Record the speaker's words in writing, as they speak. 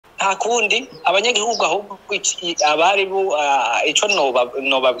nta kundi abanyagihugu ahubwo abari bo ico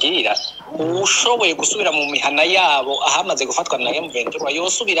nobabwira ushoboye gusubira mu mihana yabo ahamaze gufatwa na M23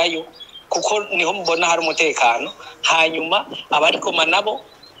 yosubirayo kuko niho mbona hari umutekano hanyuma abarikoma nabo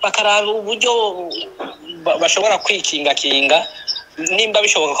bakaraba uburyo bashobora kwikinga nimba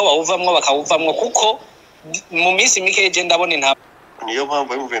bishoboka ko bawuvamwo bakawuvamwo kuko mu minsi mike je ndabona nta niyo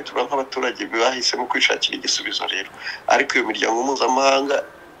mpamvu M23 nk'abaturage bahisemo kwishakira igisubizo rero ariko iyo miryango mpuzamahanga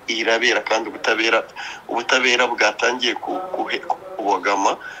irabera kandi ubutabera bwatangiye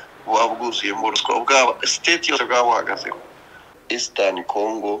kubogama bwabwuzuye mu ruswa bwaba state yose bwahagazeho Eastern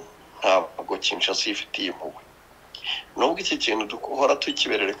Congo ntabwo Kinshasa ifitiye impuhwe nubwo iki kintu duhora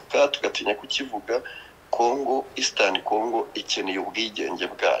tukiberereka tugatinya kukivuga Congo Eastern Congo ikeneye ubwigenge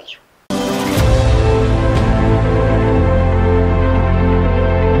bwayo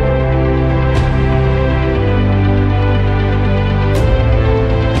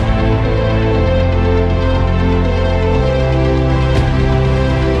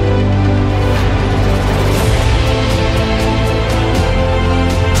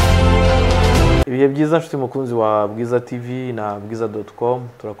Ibihe byiza nshuti mukunzi wa Bwiza TV na bwiza.com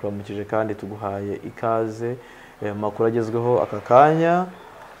turakuramukije kandi tuguhaye ikaze makuru agezweho aka kanya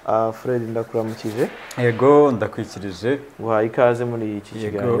Fred ndakuramukije yego ndakwikirije guhaye ikaze muri iki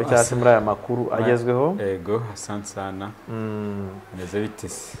kiganiro cyase muri aya makuru agezweho yego asante sana meze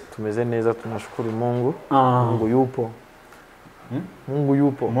bitese tumeze neza tunashukuru Mungu Mungu yupo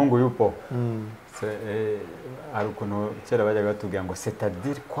Mungu yupo ari ukuntu kera bajyaga batubwira ngo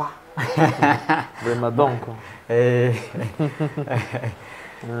c'est-à-dire quoi vraiment donc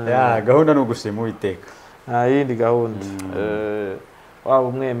ya gahunda no gushima Uwiteka yindi gahunda waba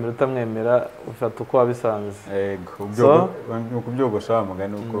umwemera utamwemera ufata uko wabisanze yego ukubyogosha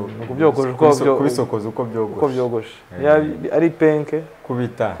bamugana uko ukubyogosha kubisokoza uko byogosha ari penke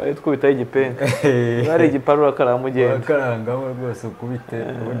kubita twubita igipenke ari igiparura karamugenda karanga rwose ukubite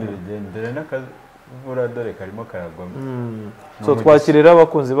ubundi bigendera n'akazi vura dore karimo karagwamo so twakirira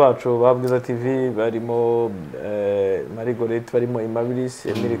abakunzi bacu ba Bwiza TV barimo Marigorete barimo Imabilis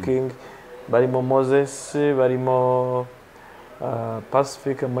Emily King barimo Moses barimo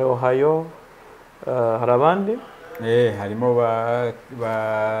Pacific muri Ohio harabandi harimo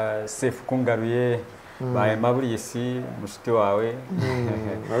ba Safe kungaruye ba Maburisi mushiti wawe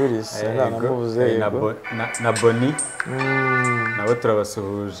Maburisi namuvuze na Boni nabo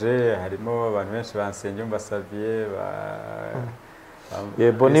turabasuhuje harimo abantu benshi bansenge mbasavye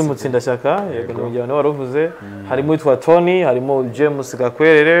Boni mutsinda shaka yego n'umujyana waruvuze harimo witwa Tony harimo James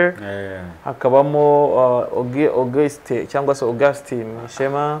Gakwerere hakabamo Auguste cyangwa se Augustine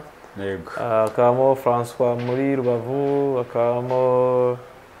Shema yego hakabamo François muri Rubavu hakabamo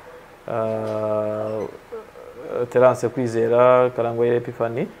Terence Kwizera Karangwa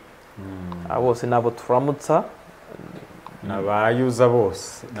Epifani abose nabo turamutsa nabayuza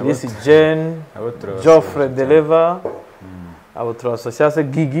bose Chris Jane Geoffrey Deleva abo turasociase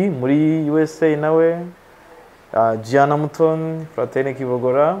Gigi muri USA nawe Gianna Mutton Fratene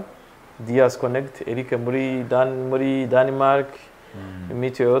Kibogora Dias Connect Eric muri Denmark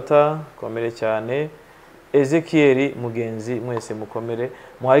Toyota komere cyane Ezekiel Mugenzi mwese mukomere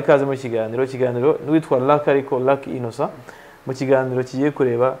muhaye ikaze mu kiganiro n'uwitwa Lucky Innocent mu kiganiro kigiye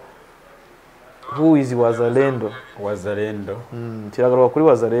kureba Who is Wazalendo kiragaruka kuri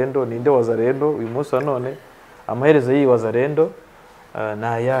Wazalendo ninde Wazalendo uyu munsi none amaherezo yi Wazalendo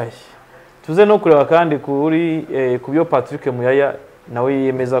na yahe tuze no kureba kandi kuri kubyo Patrick Muyaya nawe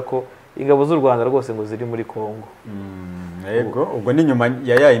yemeza ko ingabo z'u Rwanda rwose ngo ziri muri Kongo yego ubwo ni nyuma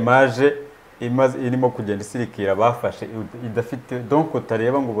ya image irimo kugenda isirikira bafashe idafite donc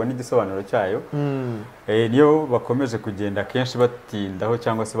utareba ngo ubone igisobanuro cyayo niyo bakomeje kugenda kenshi batindaho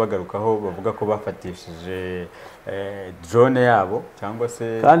cyangwa se bagarukaho bavuga ko bafatishije drone yabo cyangwa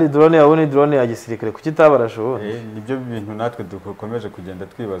se kandi drone yabo ni drone ya gisirikare kuki tabarashobora nibyo bintu natwe dukomeje kugenda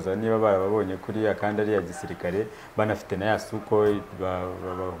twibaza niba barababonye kuri kandi ari ya gisirikare banafite na yasuko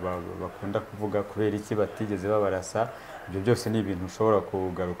bakunda kuvuga kubera iki batigeze babarasa ibyo byose ni ibintu ushobora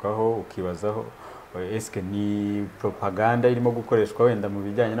kugarukaho ukibazaho eske ni propaganda irimo gukoreshwa wenda mu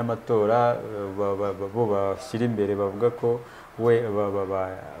bijyanye n'amatora bo bashyira imbere bavuga ko we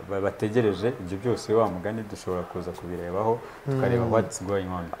bategereje ibyo byose wa mugani dushobora kuza kubirebaho tukareba what's going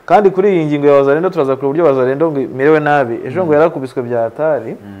on kandi kuri iyi ngingo ya Wazalendo turaza kuri uburyo Wazalendo merewe nabi ejo ngo yarakubiswe bya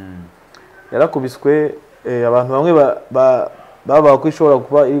atari yarakubiswe abantu bamwe baba kwishobora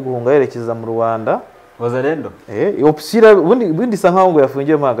kuba iri guhunga yerekeza mu Rwanda Wazalendo opsira bundi sankaho ngo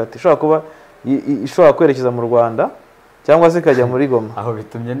yafungiyemo hagati ishobora kuba ishobora kwerekeza mu Rwanda cyangwa se kajya muri Goma. Aho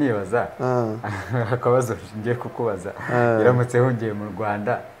bitumye nibaza akabazo ngiye kukubaza iramutse hongeye mu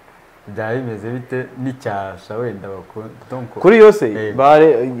Rwanda byaba bimeze bite n'icyasha wenda bakunda kuri yose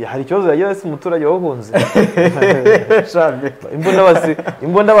hari ikibazo yagira se umuturage wahunze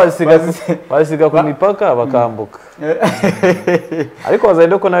imbunda basiga ku mipaka bakambuka ariko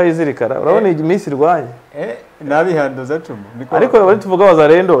Wazalendo ko nawe izirikara urabona iminsi irwanya nabihanduza cumu ariko bari tuvuga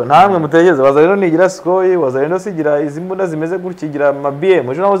Wazalendo ntamwe mutegereza Wazalendo nigira sikoyi Wazalendo sigira izi mbunda zimeze gutya ama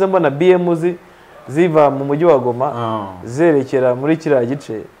BM ejo nahoze mbona BM ziva mu mujyi wa Goma zerekera muri kiriya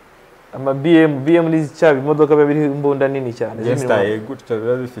gice ama BM ni cyaba imodoka babiri imbunda nini cyane zimwe gutya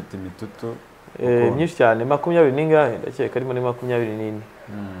biba bifite imitutu myinshi cyane 20 ningahe ndakeka ari muri 24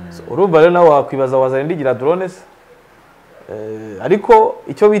 urumva rero nawe wakwibaza Wazalendo igira drones ariko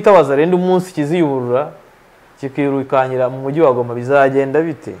icyo bita Wazalendo umunsi kiziyuburura kikirukanyira mu mujyi wa Goma bizagenda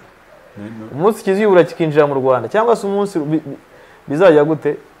bite umunsi kiziyubura kikinjira mu Rwanda cyangwa se umunsi bizajya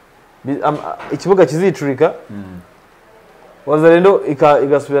gute ikibuga kizicurika Wazalendo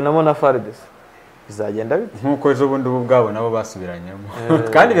igasubiranamo na Fardc bizagenda bite nkuko ejo bundi ubwabo nabo basubiranyemo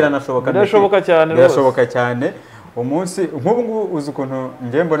kandi birashoboka cyane umunsi nk'ubu ngubu uzi ukuntu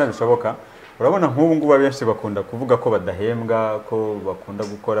ngiye mbona bishoboka urabona nk'ubu ngubu abenshi bakunda kuvuga ko badahembwa ko bakunda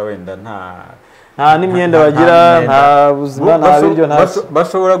gukora wenda nta n'imyenda bagira nta buzima nta biryo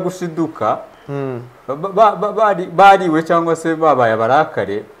bashobora gushiduka bariwe cyangwa se babaye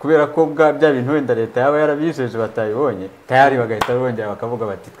abarakare kubera ko bya bintu wenda leta yaba yarabijeje batayibonye tayari bagahita bongera bakavuga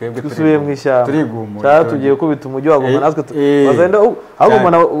bati twebwe tusubiye mu ishyamba turigumura tugiye kubita umujyi wa Goma natwe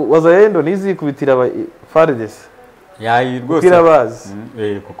Wazalendo nizikubitira Fardc rwose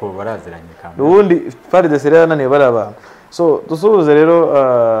kuko baraziranye kandi ubundi Fardc rero yananiye bari abantu so dusuhuze rero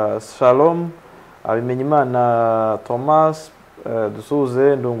Shalom Abimenyimana Thomas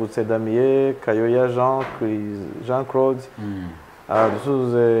dusuhuze Ndungutse Damien Kayoya Jean Claude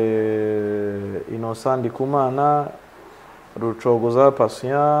dusuhuze Innocent Ndikumana Rucogoza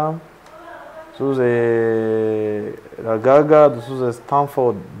Patient dusuhuze Ragaga dusuhuze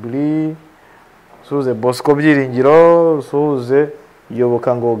Stanford Blee dusuhuze Bosco Byiringiro dusuhuze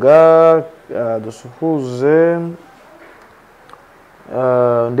Yoboka Ngoga dusuhuze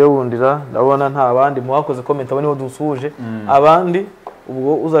ndewundira ndabona nta bandi muwakoze comment abaniho dusuhuje abandi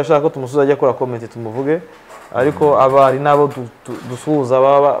ubwo uzashaka ko tumusuza ajya kora comment tumuvuge ariko abari nabo dusuhuza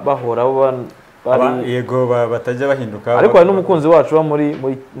bahora yego batajya bahinduka ariko hari n'umukunzi wacu wa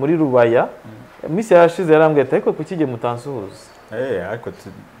muri Rubaya misi yashize yarambwiye ariko kukige mutansuhuza ariko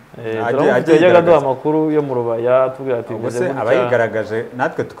ajyaga duha amakuru yo mu Rubaya tubwira ati abayigaragaje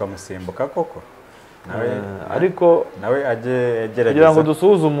natwe tukamusimbuka koko ariko nawe agerageza kugira ngo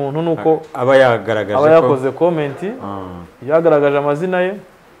dusuhuze umuntu nuko aba yagaragaje aba yakoze comment yagaragaje amazina ye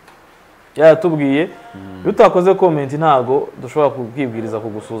yatubwiye utakoze comment ntago dushobora kubwibwiriza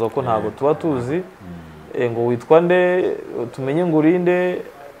kugusuza ko ntago tuba tuzi ngo witwa nde tumenye ngo urinde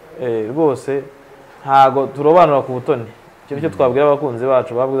rwose ntago turobanura ku butoni cyo twabwira abakunzi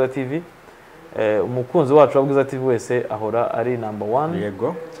bacu ba Bwiza TV umukunzi wacu wa Bwiza TV wese ahora ari number 1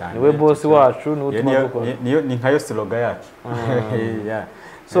 yego cyane niwe boss wacu niyo ni nkayo slogan yacu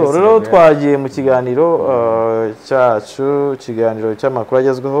so rero twagiye mu kiganiro cyacu kiganiro cy'amakuru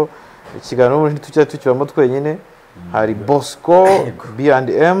agezweho ikiganiro muri tujya tukibamo twenyine hari Bosco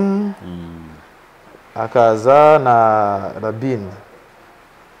B&M akaza na Rabin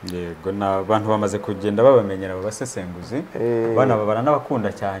yego n'abantu bamaze kugenda babamenyera abasesenguzi bana babana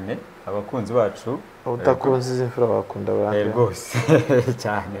n'abakunda cyane abakunzi bacu utakunze izimfura bakunda abantu rwose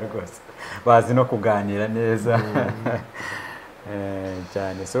cyane rwose bazi no kuganira neza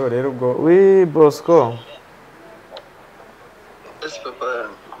cyane so rero ubwo Bosco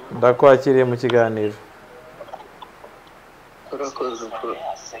ndakwakiriye mu kiganiro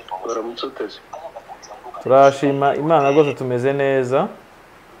turashima Imana rwose tumeze neza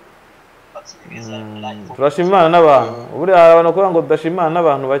turashima Imana n'abantu buri abantu kuvuga ngo tudashima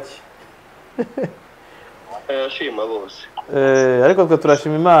n'abantu bake yashima bose ariko twe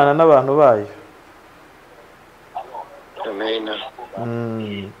turashima Imana n'abantu bayo amen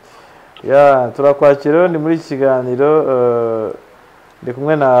turakwakira ni muri kiganiro ndi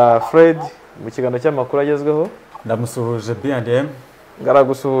kumwe na Fred mu kiganiro cy'amakuru agezweho ndamusuhuje B&M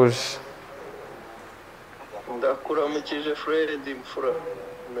ngaragusuhuje ndakuramukije Fred mfura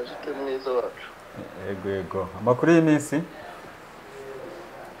Mufite mwiza wacu yego amakuru y'iminsi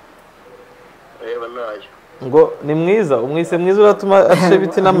reba nayo ngo ni mwiza umwise mwiza uratuma ashe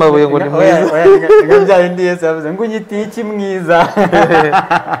biti n'amabuye ngo ni mwiza ngabya indi yese yavuze ngo unyitiye iki mwiza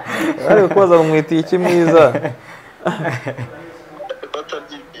ari kubaza ngo mwitiye iki mwiza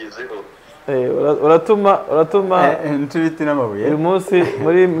uratuma ntibiti n'amabuye uyu munsi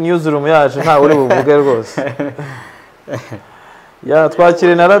muri newsroom yacu ntawe uri buvuge rwose ya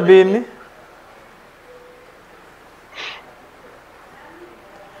twakire na Rabini.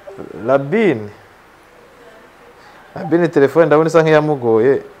 Rabini telefone ndabona isa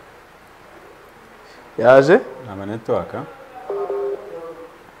nk'iyamugoye. Yaje? ama network.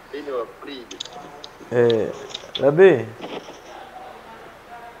 Rabi.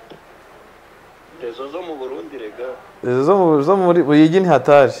 Ezo zo mu Burundi rega. Ezo zo muri Buyigi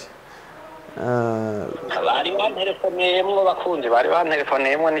ntihataje. bari banterefoneyemwo bakunzi bari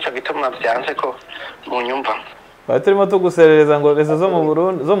banterefoneyemwo nico gituma byanze ko mu nyumva. Baturimo tuguserereza ngo ezo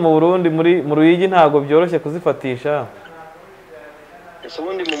zo mu Burundi muri mu Ruyigi ntago byoroshye kuzifatisha. Ese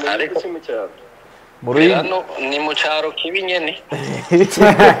ubundi mu mujyi se mu cyaro. Mu Ruyigi Hano ni mu cyaro kibi nyene.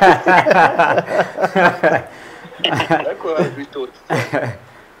 Ariko bitotse.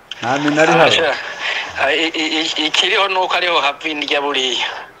 Nami nari hano. Ikiriho nuko ariho hava indya buriya.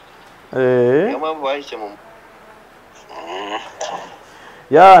 Mpamvu bahise mu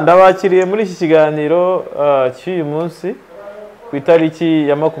ya ndabakiriye muri iki kiganiro cy'uyu munsi ku itariki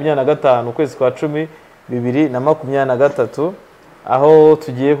ya 25 ukwezi kwa 10 2023 aho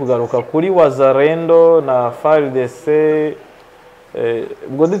tugiye kugaruka kuri Wazalendo na Fardc.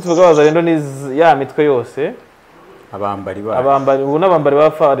 Ubwo tuvuga Wazalendo ni ya mitwe yose abambari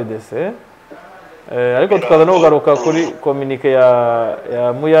ba Fardc. Ariko tukaza no kugaruka kuri communique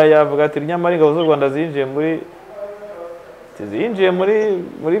ya Muyaya avuga ati nyamara ingabo z'u Rwanda zinjiye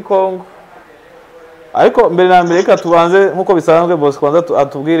muri Congo. Ariko mbere na mbere reka tubanze nkuko bisanzwe boss kwanza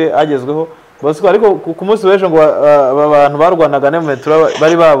atubwire agezweho boss. Ariko ku munsi w'ejo ngo aba bantu barwanaga M23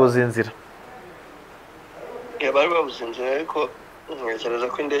 bari babuze inzira. bari babuze inzira ariko ntekereza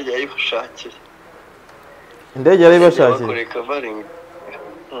ko indege yayibashakiye. Indege yayibashakiye.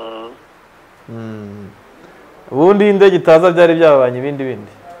 Ubundi indege itaza byari byabanye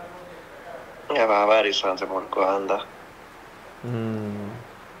ibindi. Baba barisanze mu Rwanda.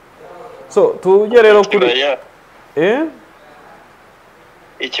 So tujye rero kuri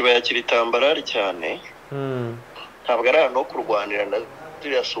ikibaya kiri tambarari cyane. Ntabwo ari ahantu ho kurwanira na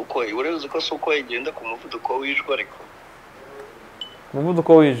ziriya suko. Uretse ko suko igenda ku muvuduko w'ijwi ariko.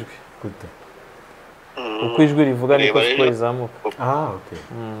 Umuvuduko w'ijwi gute? Uko ijwi rivuga niko suko rizamuka. Okay.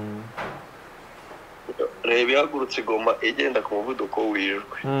 Reba ihagurutse Goma igenda ku muvuduko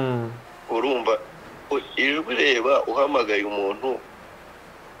w'ijwi. Urumva ijwi reba uhamagaye umuntu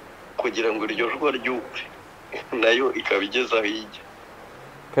kugira ngo iryo jwi ryumve nayo ikabigeza hirya.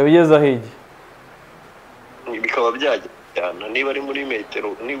 Bikaba byajyana niba ari muri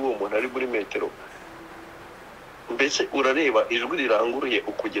metero, niba umuntu ari muri metero. Mbese urareba ijwi riranguruye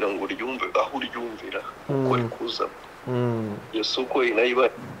ukugira ngo uryumve aho uryumvira uko rikuza. Iyo suko inayiba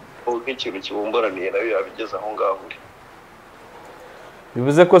nk'ikintu kibumbaraniye nayo yabigeza aho ngaho uri.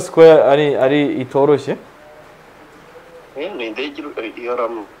 Bivuze ko square ari itoroshye. Ni indege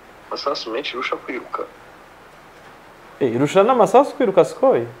iharamu amasasu menshi irusha kwiruka. Irusha n'amasasu kwiruka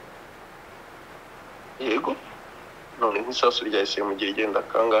square. Yego. None nk'isasu ryahise mu gihe igenda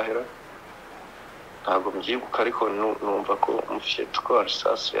kangahera. Ntabwo mbyibuka ariko numva ko Mufite ko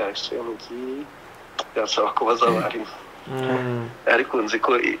isasu yahise mu gihe yasaba ko bazabari. Ariko nzi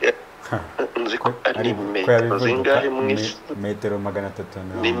ko ari metero zingahe mwisi? Metero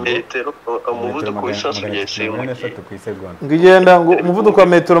 300. Ni metero umuvuduko w'isasu ryahise mu gihe ku isegonda. Ngigenda ngo umuvuduko wa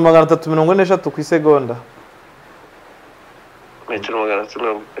metero 343 ku isegonda. Metero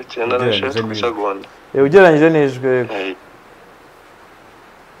 393 ku isegonda. Ugereranyije n'ijwi.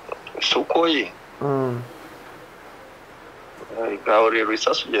 Sukoye. Gaho rero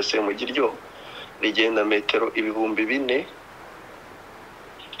isasu ryahise mu giryo rigenda metero 4,000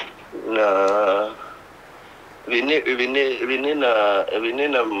 na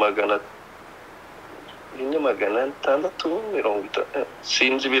magana atandatu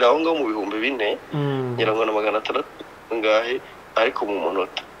sinzi biraho ngo mu 4,000 ngira ngo na 600 ngahe ariko mu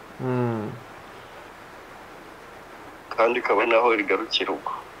munota. Kandi kaba naho rigarukira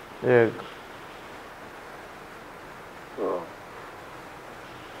ubwo. Yego.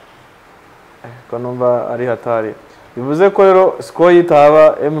 Ko numva ari hatari. Bivuze ko rero siko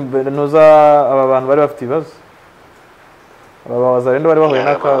yitaba noza aba bantu bari bafite ibibazo. Aba Wazalendo bari bahuye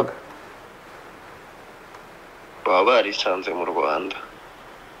n'akaga. Baba barisanze mu Rwanda.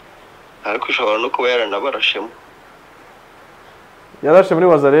 Ariko ushobora no kuba yaranabarashemo. Yarashe muri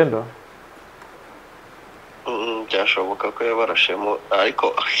Wazalendo? Byashoboka ko yabarashemo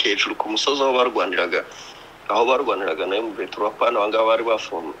ariko hejuru ku musozi aho barwaniraga na M23 abangaba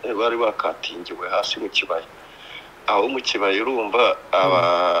bari bakatingiwe hasi mu kibaya. Aho mu kibaya urumva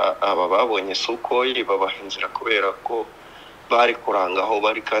aba babonye suko babaha inzira kubera ko bari kuranga aho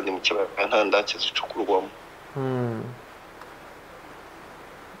bari kandi mu kibaya nta ndake zicukurwamo.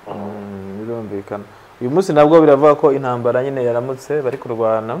 birumvikana uyu munsi nabwo biravuga ko intambara nyine yaramutse bari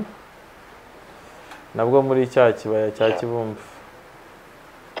kurwana nabwo muri cya kibaya cya Kibumba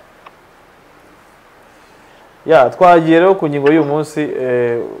ya twagiye rero ku ngingo y'uyu munsi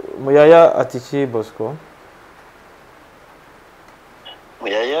Muyaya ati ki Bosco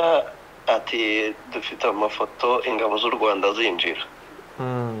Muyaya ati dufite amafoto ingabo z'u Rwanda zinjira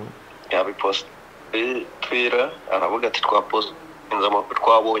yabipost Tera aravuga ati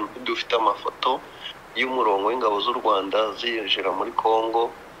twabonye dufite amafoto y'umurongo w'ingabo z'u Rwanda zinjira muri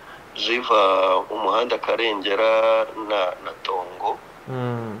Kongo ziva umuhanda Karengera na Tongo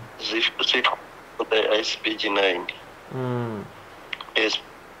zifite ISPG9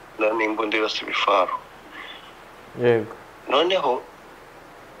 n'imbunda y'ibifaro yego noneho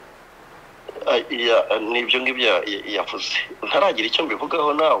nibyo ngibyo yavuze ntaragira icyo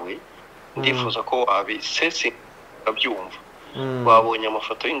mbivugaho nawe ndifuza ko wabisese abyumva babonye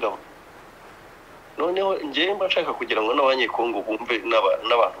amafoto y'ingabo noneho njye mba nshaka kugira ngo n'abanyekongo bumve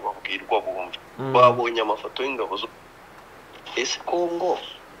n'abantu babwirwa bumve babonye amafoto y'ingabo ese Kongo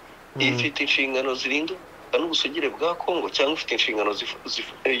ifite inshingano zirinda n'ubusugire bwa Kongo cyangwa ifite inshingano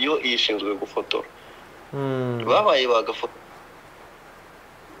iyo yishinzwe gufotora babaye bagafotora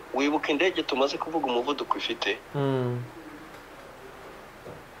wibuka indege tumaze kuvuga umuvuduko ifite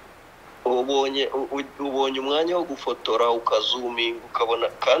ubonye umwanya wo gufotora ukazuminga ukabona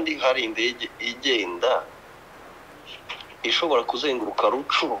kandi hari indege igenda ishobora kuzenguruka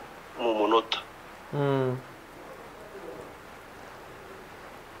rucuro mu munota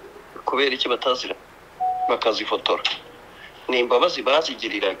kubera iki batazira bakazifotora ni imbabazi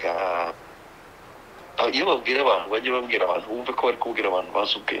bazigiriraga iyo babwira abantu bajye babwira abantu bumve ko bari kubwira abantu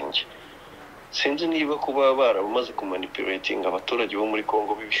bazi ubwenge sinzi niba kuba baramaze kumanipulating abaturage bo muri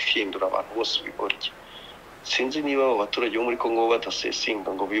Kongo bihindura abantu bose bigorye sinzi niba abo baturage bo muri Kongo badasesinga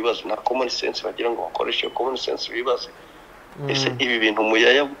ngo bibaze na common sense bagira ngo bakoreshe common sense bibaze ese ibi bintu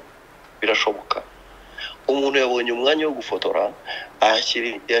Muyaya birashoboka umuntu yabonye umwanya wo gufotora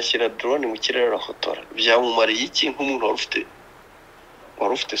yashyira drone mu kirere arafotora byamumariye iki nk'umuntu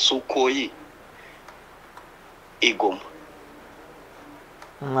wari ufite sukoyi igoma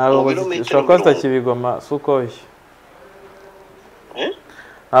ntabwo zishobora zitakibigoma sukoyi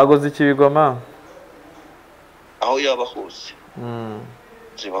ntabwo zikibigoma aho yaba hose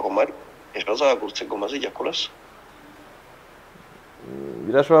zibagoma ejo zahagurutse Goma zijya kurasa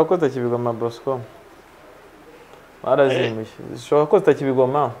birashoboka ko zitakibigoma Bosco barazimuye zishobora ko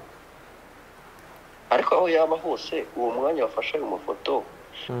zitakibigoma ariko aho yaba hose uwo mwanya wafashe ayo mafoto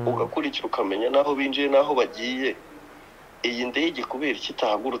ugakurikira ukamenya n'aho binjiye n'aho bagiye iyi ndege kubera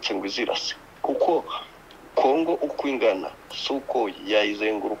kitahagurutse ngo izirase kuko Kongo uko ingana suko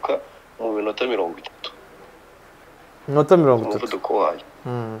yayizenguruka mu minota 30 minota 30 umuvuduko wayo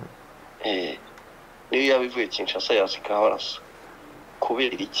niyo yabivuye Kinshasa yazikaharasa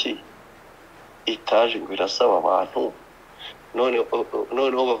kubera iki itaje ngo irasaba abantu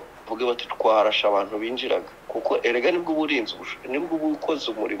noneho bavuge bati twarasha abantu binjiraga kuko erega nibwo burinzi nibwo bukoze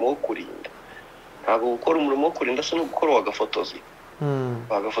umurimo wo kurinda ntabwo gukora umurimo wo kurinda se no gukora wagafotozi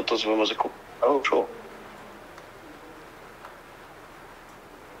bagafotozi bamaze ko aho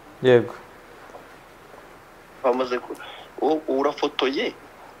yego bamaze ko urafotoye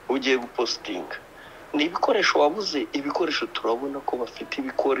ugiye gupostinga ni ibikoresho wabuze ibikoresho turabona ko bafite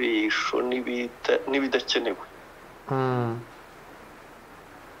ibikoresho n'ibidakenewe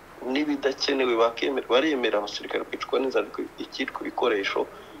n'ibidakenewe baremera abasirikare kwicwa n'inzara ikitwa ibikoresho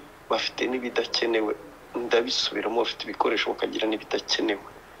bafite n'ibidakenewe ndabisubiramo bafite ibikoresho bakagira n'ibidakenewe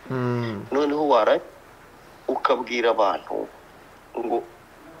noneho ukabwira abantu ngo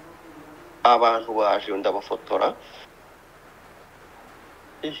abantu baje ndabafotora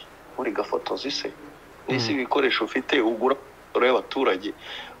uri gafotozi se n'isi ibikoresho ufite ugura y'abaturage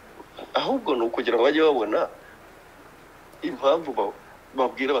ahubwo ni ukugira ngo bajye babona impamvu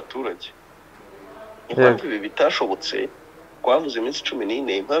babwira abaturage impamvu ibi bitashobotse twavuze iminsi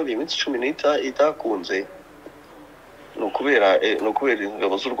 14 impamvu iminsi 14 itakunze ni ukubera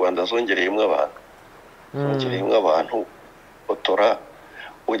ingabo z'u Rwanda zongereyemo abantu fotora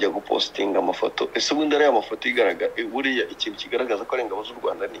ujya gupostinga amafoto ese ubundi ari amafoto igaragara buriya ikintu kigaragaza ko ari ingabo z'u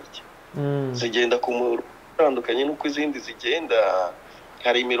Rwanda ni iki zigenda ku murongo utandukanye nuko izindi zigenda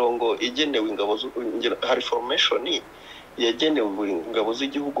hari imirongo igenewe ingabo hari formation yagenewe ingabo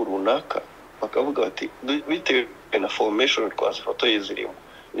z'igihugu runaka bakavuga bati bitewe na formation twazifotoye zirimo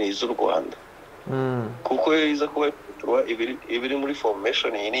ni iz'u Rwanda kuko iza kuba ibiri muri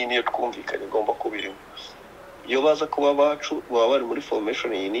formation iyi niyo twumvikanye igomba kubirimo iyo baza kuba bacu baba bari muri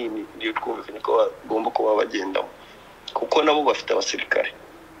formation iyi niyo twumvikanye ko bagomba kuba bagendamo kuko nabo bafite abasirikare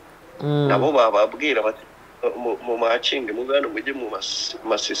nabo bababwira bati mu macinge mu bwana mujye mu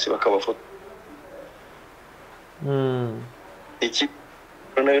masisi bakabafata iki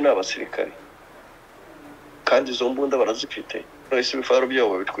nayo ni abasirikare kandi izo mbunda barazifite nose ibifaro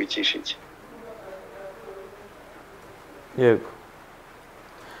byabo bitwikisha iki yego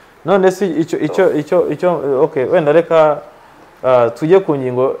none si icyo okay wenda reka tujye ku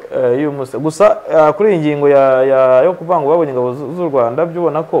ngingo y'umunsi gusa kuri iyi ngingo yo kuvanga babonye ingabo z'u Rwanda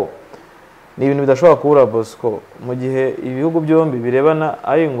byubona ko ni ibintu bidashobora kubura Bosco mu gihe ibihugu byombi birebana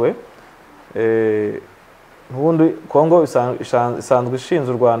ayingwe n'ubundi Kongo isanzwe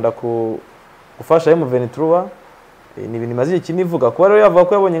ishinze u Rwanda gufasha M23 ni ibintu maze iki nivuga kuba rero yavuga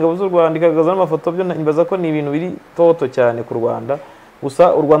ko yabonye ingabo z'u Rwanda ikagaragaza n'amafoto byo nimbaza ko ni ibintu biri toto cyane ku Rwanda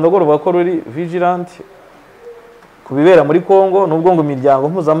gusa u Rwanda rwo ruvuga ko ruri vigilant kubibera muri Kongo nubwo ngo imiryango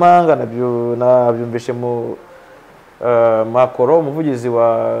mpuzamahanga nabyumvishe mu makoro umuvugizi wa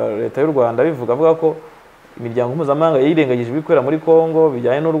leta y'u Rwanda bivuga avuga ko imiryango mpuzamahanga yirengagije ibikorera muri Kongo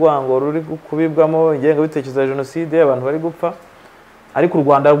bijyanye n'urwango ruri kubibwamo ingenga bitekerezo ya jenoside abantu bari gupfa ariko u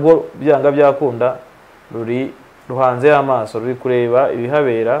Rwanda rwo byanga byakunda ruri ruhanze amaso ruri kureba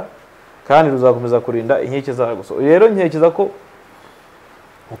ibihabera kandi ruzakomeza kurinda inkike zarwo rero nkekeza ko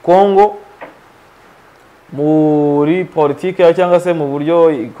Kongo muri politike cyangwa se mu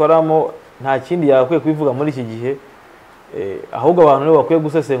buryo ikoramo nta kindi yakwiye kubivuga muri iki gihe ahubwo abantu nibo bakwiye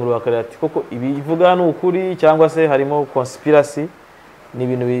gusesengura bakareba ati koko ibivuga ni ukuri cyangwa se harimo conspiracy ni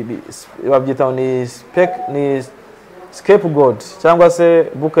ibintu babyita ni scapegoat cyangwa se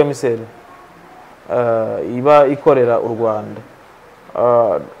bouc émissaire iba ikorera u Rwanda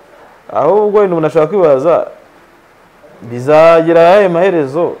ahubwo umuntu ashaka kwibaza bizagera ayo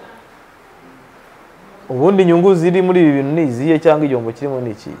maherezo ubundi inyungu ziri muri ibi bintu ni izihe cyangwa igihombo kirimo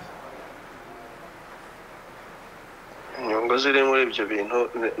ni iki inyungu ziri muri ibyo bintu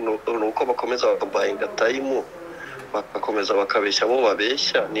ni uko bakomeza bakabayinga tayimu bagakomeza bakabeshya abo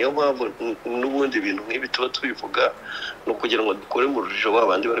babeshya niyo mpamvu n'ubundi ibintu nk'ibi tuba tubivuga ni ukugira ngo dukore mu rujijo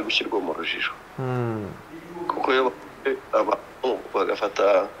babandi bari gushyirwa mu rujijo kuko iyo abantu bagafata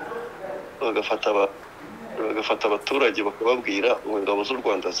abaturage bakababwira ngo ingabo z'u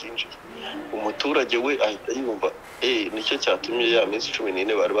Rwanda zinjiye umuturage we ahita yumva nicyo cyatumye ya minsi 14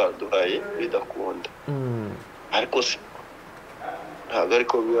 bari baduhaye bidakunda ariko ntabwo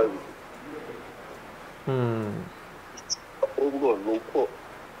ariko biba ubwo nuko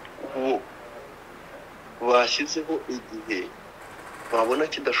ubu bashyizeho igihe babona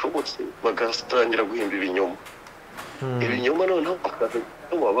kidashobotse bagatangira guhimba ibinyoma noneho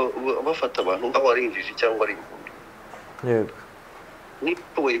bafata abantu nk'aho ari injiji cyangwa ari impundu yego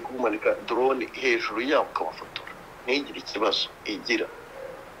nishoboye kumanika drone hejuru yabo ukabafotora ntigire ikibazo igira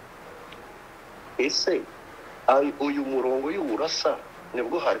ese uyu murongo y'uburasa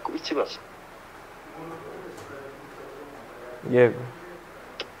nibwo hari kuba ikibazo yego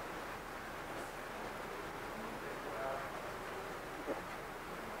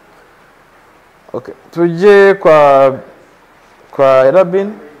okay tujye kwa Rabin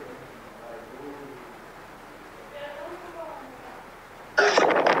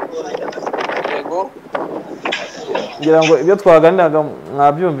ngira ngo ibyo twaganiraga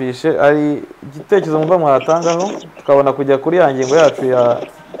mwabyumvishe ari igitekerezo mva mwatangaho tukabona kujya kuri ya ngingo yacu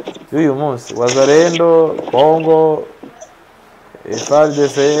y'uyu munsi Wazalendo Kongo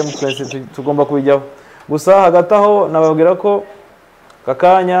Fardc M23 tugomba kubijyaho gusa hagati aho nababwira ko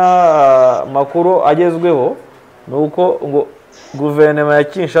kakanya makuru agezweho nuko ngo guverinoma ya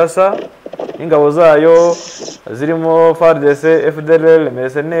Kinshasa ingabo zayo zirimo Fardc FDLR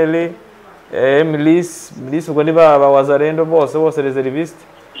mercenaires milice ubwo ni baba Wazalendo bose reserviste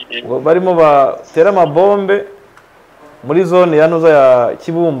ngo barimo batera amabombe muri zone ya Nuza ya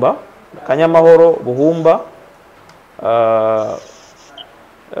Kibumba Amahoro Buhumba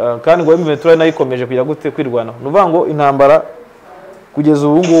kandi ngo M23 nayo ikomeje kujya gute kwirwana nuvuga ngo intambara kugeza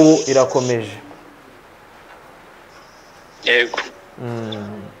ubu ngubu irakomeje yego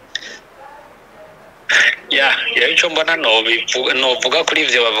ya icyo mbona novuga kuri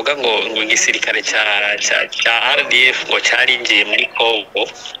ivyo bavuga ngo igisirikare cya RDF ngo cyarinjiye muri Kongo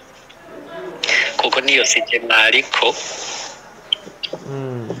kuko niyo sijema ariko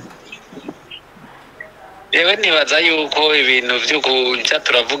yewe nibaza yuko ibintu byo kuja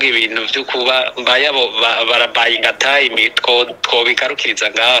turavuga ibintu byo kuba bayabo barabayinga time twobigarukiriza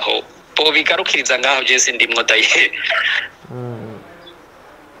ngaho bigarukiriza ngaho je sindimwo daye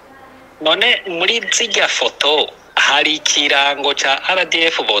none muri zijya foto hari ikirango cha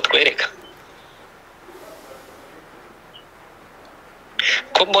RDF botwereka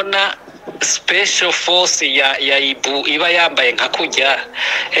ko mbona special force ya ibu iba yambaye nka kujya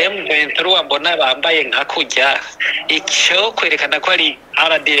M23 mbona bambaye nka kujya icyo kwerekana ko ari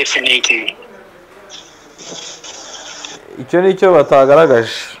RDF niki icyo nicyo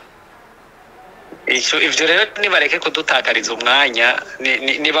batagaragaje ivyo rero nibareke kudutakariza umwanya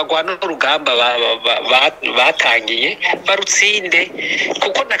nibagwana n'urugamba batangiye barutsinde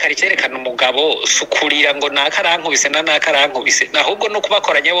kuko nakaricerekana umugabo sukurira ngo nakarankubise nakarankubise ahubwo no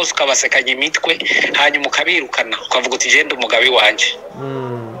kubakoranya bose ukabasekanya imitwe hanyuma ukabirukana ukavuga uti jende umugabi wanje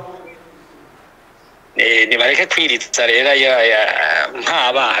nibareke kwiritsa rero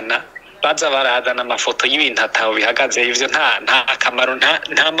nk'abana baza barazana amafoto y'ibintu ataho bihagaze ivyo nta akamaro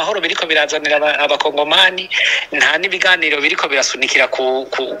nta mahoro biriko birazanira abakongomani nta n'ibiganiro biriko birasunikira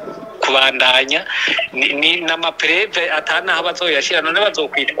kubandanya ni n'amapreve atanaho bazoyashira none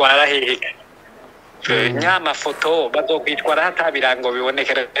bazokwitwara hehe nyama foto bazokwitwara hatabirango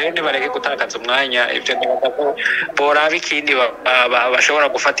bibonekera nibareke gutakaza umwanya ivyo nibaza boraba ikindi bashobora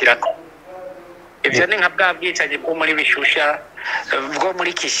gufatirako ivyo ni nka bwa bwicanyi bwo muri bishusha bwo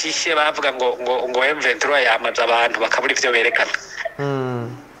muri kishishe bavuga ngo M23 yamaze abantu bakabura ivyo berekana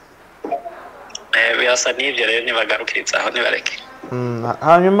birasa n'ivyo rero nibagarukiriza aho nibareke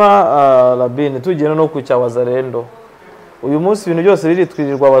hanyuma Rabine tugenda no ku Wazalendo uyu munsi ibintu byose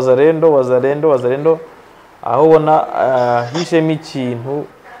biritwirirwa Wazalendo aho ubona hishemo ikintu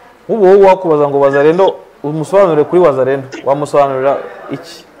ubu wowe wakubaza ngo Wazalendo umusobanurire kuri Wazalendo wamusobanurira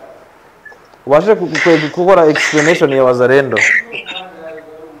iki ubashe gukora explanation ya Wazalendo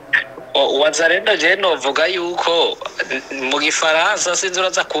Wazalendo je novuga yuko mu gifaransa sinzi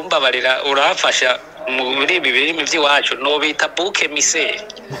uraza kumbabarira urafasha muri bibiri by'iwacu no bita bouc émissaire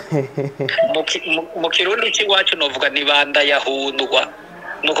mu kirundi cy'iwacu novuga ni banda yahundwa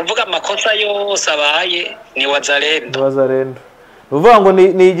no kuvuga amakosa yose abaye ni Wazalendo uvuga ngo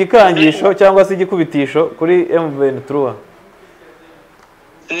ni igikangisho cyangwa se igikubitisho kuri M23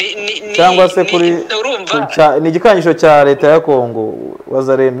 cyangwa se kuri ni igikangisho cya leta ya Kongo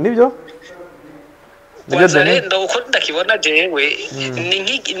Wazalendo nibyo Wazalendo uko ndakibona jewe ni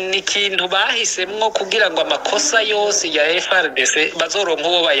ikintu bahisemwo kugira ngo amakosa yose ya FRDC bazoronka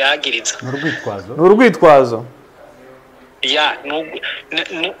uwo bayagiriza n'urwitwazo ya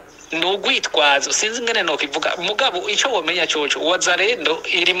n'ugwitwazo sinzi ngene no kivuga mugabo ico womenya coco Wazalendo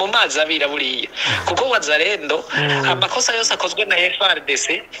iri mu mazi abira buriya kuko Wazalendo amakosa yose akozwe na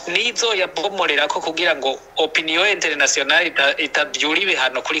FRDC nizo yabomorera ko kugira ngo opinion international itabyuri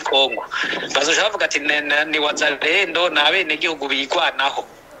bihano kuri Kongo bazoja bavuga ati ni Wazalendo na bene gihugu bigwanaho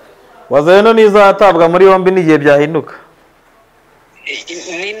Wazalendo nizatabwa muri yombi nigiye byahinduka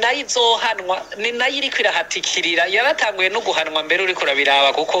ni nayo izohanwa ni nayo iri kwirahatikirira yaratanguye no guhanwa mbere uri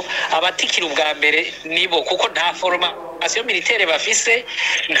kurabiraba kuko abatikira ubwa mbere nibo kuko nta formation militaire bafise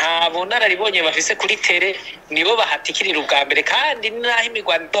nta bunararibonye bafise kuri tere nibo bahatikirira ubwa mbere kandi naho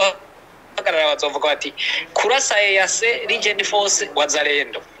imigwano bagarara bazovuga bati kurasa yase region force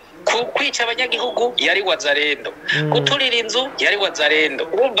Wazalendo kwica abanyagihugu yari Wazalendo guturira inzu yari Wazalendo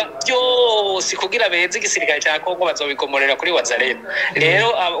urumva byose kugira beze igisirikare cya Kongo bazobigomorera kuri Wazalendo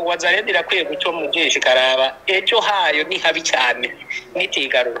rero Wazalendo irakwiye guco mu byinshi karaba ejo hayo ni habi cyane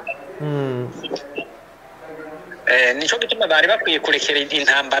nitigaruka nico gituma bari bakwiye kurekera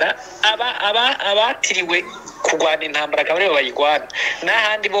intambara abatiriwe kugwana intambara kabare bayigwana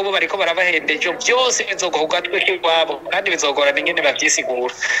n'ahandi bobo bariko barabahendeje byose bizogohuga tweke kwabo kandi bizogora n'ingene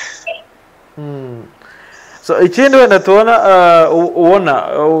bavyisigura so ikindi wenda tubona ubona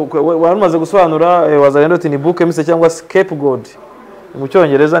warumaze gusobanura Wazalendo ati ni bouc émissaire cyangwa scapegoat mu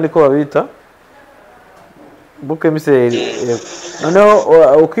cyongereza niko babita bouc émissaire noneho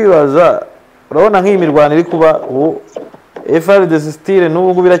ukibaza urabona nk'imirwano iri kuba FRDC style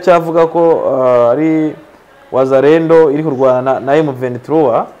n'ubwo biracyavuga ko ari Wazalendo iri kurwana na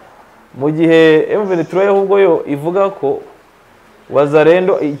M23 mu gihe M23 ahubwo yo ivuga ko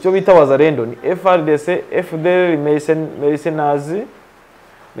Wazalendo icyo bita Wazalendo ni FRDC FDL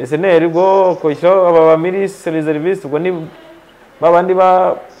mercenaires bwo ko cyo aba milice reserviste ubwo ni babandi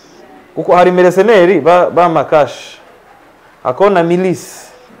kuko hari mercenaires ba makash akona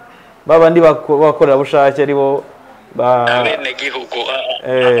milice babandi bakorera bushake aribo abene gihugu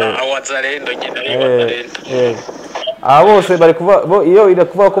Wazalendo nyine Wazalendo bose bari kuva iyo ira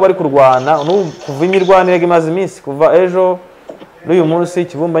kuva ko bari kurwana kuva imirwanire imaze iminsi kuva ejo n'uyu munsi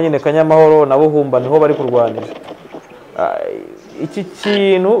kibumba nyine Kanyamahoro nabo humba niho bari kurwanira iki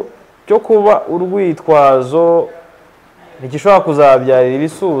kintu cyo kuba urwitwazo ntigishobora kuzabyarira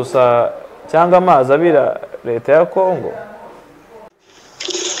ibisusa cyangwa amazi abira leta ya Kongo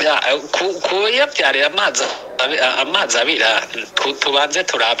kuyabyarira amazi amazi abira tubanze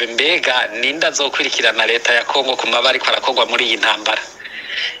turabe mbega ninda zokwirikirana leta ya Kongo kuma bari kwarakogwa muri iyi ntambara.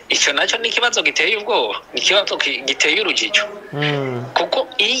 Icyo nacyo ni ikibazo giteye ubwoba, ni ikibazo giteye urujijo. Kuko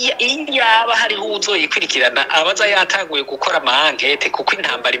iyaba hariho uzoyikurikirana abaza yatanguye gukora amankete kuko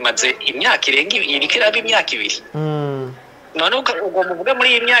intambara imaze imyaka irenga iriko iraba imyaka 2. None ubwo muvuga muri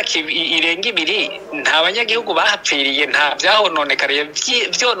iyi myaka irenga 2 nta banyagihugu bahapfiriye, nta byahononekariye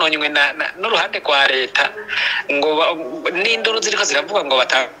byononywe n'uruhande kwa leta ngo n'induru ziriko ziravuga ngo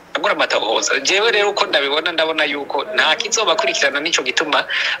batagura amatahoza. Jewe rero uko ndabona yuko nta kizobakurikirana nico gituma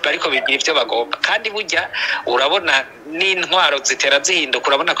bariko bigira ivyo bagomba. Kandi burya urabona n'intwaro zitera zihinduka,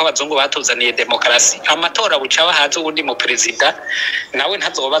 urabona ko abazungu batuzaniye demokarasi. Amatora buca bahaze ubundi mu president nawe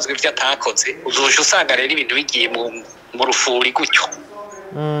ntazobazwa ivyo atakoze, uzoje usanga rero ibintu bigiye mu rufuri gutyo.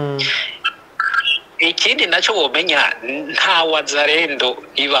 Ikindi naco womenya nta wazalendo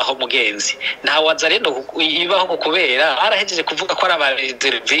ibaho mugenzi, nta wazalendo ibaho kubera arahejeje kuvuga ko ari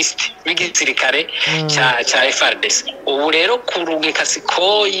abareserviste b'igisirikare ca Fardc. Ubu rero kurungika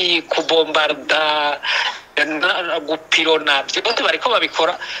sikoyi kubombarda gupirona byose bariko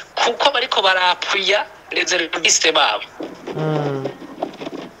babikora kuko bariko barapfuya reserviste babo.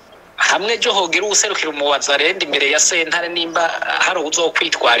 Hamwe jo hogira userukira mu wazalendo imbere ya sentare nimba hari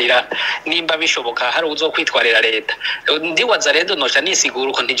uzokwitwarira, nimba bishoboka hari uzokwitwarira leta. Ndi wazalendo noca nisigura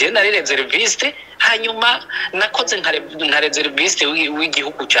uko ntije nari reserviste, hanyuma nakoze nka reserviste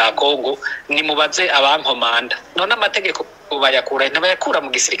w'igihugu ca Kongo, ni mubaze abankomanda. None amategeko bayakura ntabayakura mu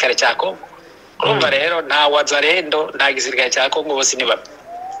gisirikare ca Kongo. Urumva rero nta wazalendo nta gisirikare ca Kongo bose ni babi.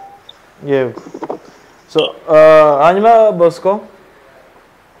 Yego. So hanyuma Bosco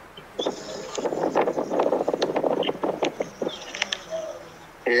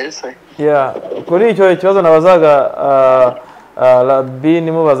Yes. Yeah, kuri icyo kibazo nabazaga Labi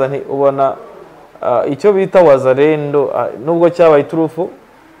nimubaza nti ubona icyo bita wazalendo nubwo cyabaye turufu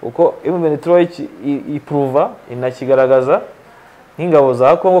uko M23 iprova inakigaragaza nk'ingabo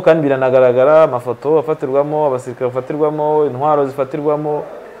za Kongo, kandi biranagaragara amafoto afatirwamo, abasirikare bafatirwamo, intwaro zifatirwamo,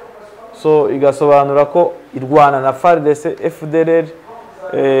 so igasobanura ko irwana na Fardc, FDLR,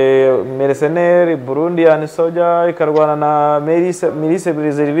 mercenaires, Burundian soldier, ikarwana na milice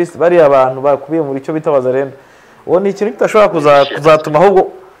reserviste, bari abantu bakubiye muri cyo bita wazalendo. Uwo ni ikintu kitashobora kuzatuma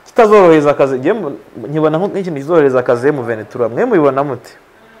ahubwo kitazorohereza akazi. Nkibona nk'ikintu kizorohereza akazi M23. Mwe mubibona mute?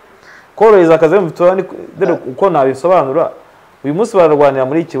 Korohereza akazi M23 dore uko nabisobanura, uyu munsi bararwanira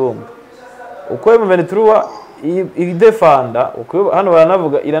muri Kibumba. Uko M23 idefanda, uko hano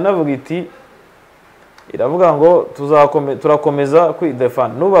iranavuga iti iravuga ngo turakomeza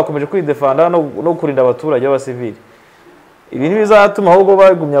kwidefanda. N'ubu bakomeje kwidefanda no kurinda abaturage b'abasivili. Ibi ntibizatuma ahubwo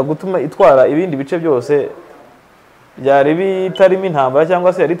bagumya gutuma itwara ibindi bice byose byari bitarimo intambara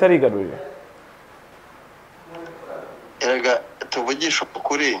cyangwa se yari tarigarurira. Erega tuvugisha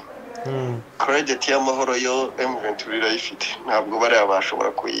ukuri, credit y'amahoro yo M23 irayifite, ntabwo bari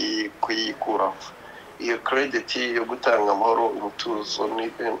abashobora kuyikuraho. Iyo credit yo gutanga amahoro, umutuzo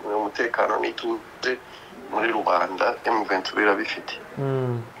n'umutekano n'ituze muri Rwanda M23 irabifite.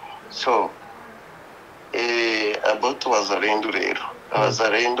 So about wazalendo rero,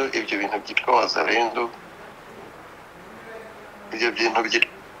 wazalendo ibyo bintu byitwa wazalendo,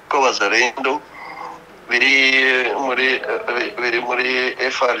 biri muri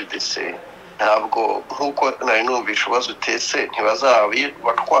FRDC. Ntabwo nkuko nari numvisha ubazo utese ntibazabi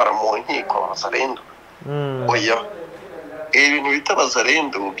batwara mu nkiko wazalendo. Oya, ibintu bita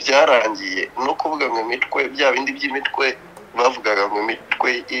wazalendo byarangiye no kuvuga ngo imitwe bya bindi by'imitwe bavugaga ngo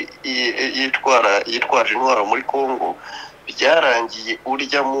imitwe yitwaje intwaro muri Kongo byarangiye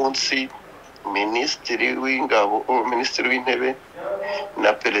urya munsi Minisitiri w'Ingabo, Minisitiri w'Intebe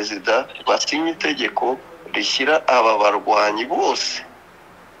na Perezida basinye itegeko rishyira aba barwanyi bose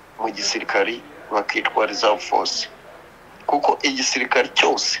mu gisirikari bakitwa reserve force, kuko igisirikari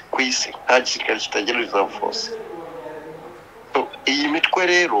cyose ku isi nta gisirikari kitagira reserve force. Iyi mitwe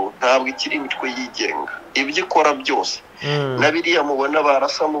rero ntabwo ikiri imitwe yigenga, ibyo ikora byose na biriya mubona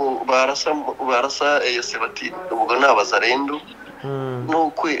barasa yesebati ubwo nabazalendo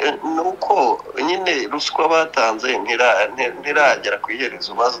nuko nyine ruswa batanze ntiragera ku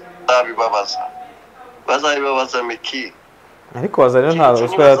iherezo, bazabibabaza miki. Ariko wazalendo nta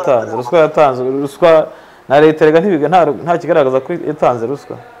ruswa yatanze, ruswa na leta rega nta kigaragaza ko yatanze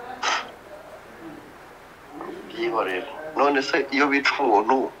ruswa. Byihorera. None se iyo bica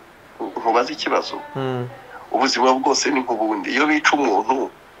umuntu nkubaza ikibazo, ubuzima bwose ni nk'ubundi. Iyo bica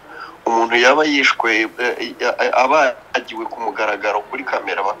umuntu yaba yishwe abagiwe ku mugaragaro kuri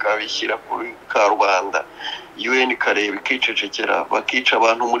kamera bakabishyira kuri Rwanda, UN kareba ikicecekera, bakica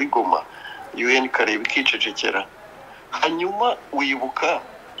abantu muri Goma, UN kareba ikicecekera. Hanyuma wibuka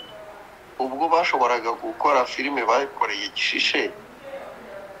ubwo bashoboraga gukora filime bakoreye Gishishe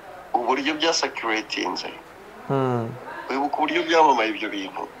uburyo bya saturatinze. Wibuka uburyo byamamaye ibyo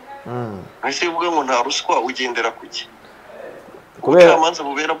bintu. Ese uvuga ngo nta ruswa ugendera kuki? Kubera amanza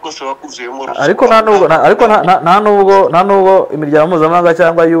bubera bwose bakuzuyemo ruswa. Nta nubwo imiryango mpuzamahanga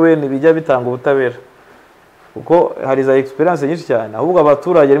cyangwa UN bijya bitanga ubutabera. Kuko hari za experience nyinshi cyane ahubwo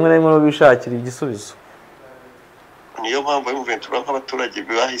abaturage rimwe na rimwe bishakira igisubizo. Niyo mpamvu M23 nk'abaturage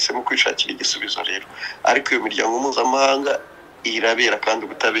bahisemo kwishakira igisubizo rero. Ariko iyo miryango mpuzamahanga irabera kandi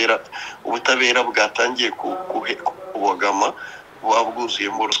ubutabera bwatangiye kubogama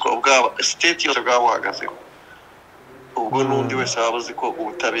bwabwuzuyemo ruswa bwaba state yose bwahagazeho. Ubwo n'undi wese abazi ko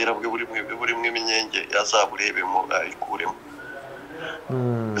ubutabera bwe burimo iminyenga yazaburebemo ayikuremo.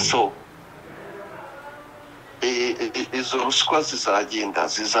 So izo ruswa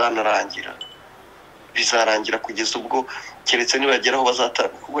zizanarangira bizarangira kugeza ubwo keretse nibageraho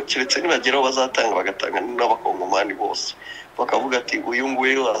bazatanga bagatanga n'abakongomani bose bakavuga ati uyu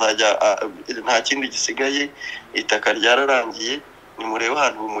nguyu azajya nta kindi gisigaye itaka ryararangiye nimurebe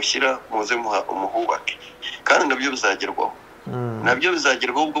ahantu bumushyira muze muhubake kandi nabyo bizagerwaho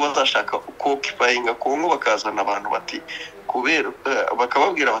ubwo bazashaka uko okipayinga Kongo bakazana abantu bati kubera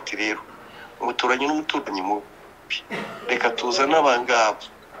bakababwira bati rero umuturanyi n'umuturanyi mubi reka tuzane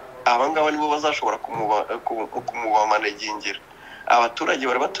abangaba nibo bazashobora kumubamanagingira abaturage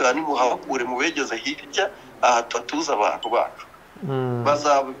bari batuye nimuhabakure mubegeze hirya aha tuza abantu bacu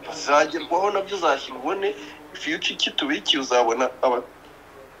bazagerwaho nabyo uzashyirubone future kitubikiye uzabona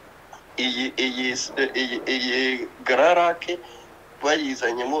iyi gararake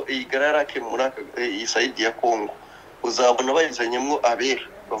bayizanyemo iyi gararake muri iyi side ya Kongo uzabona bayizanyemo abera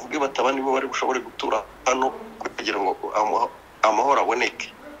bavuge bataba nibo bari bushobore gutura hano kugira ngo amahoro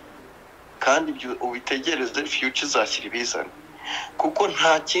aboneke kandi ibyo ubitegereze future zashyira ibizana kuko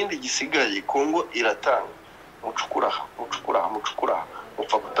nta kindi gisigaye Kongo iratanga mucukuraha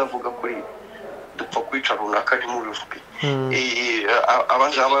mupfa kutavuga kuri dupfa kwica runaka ntimubivuge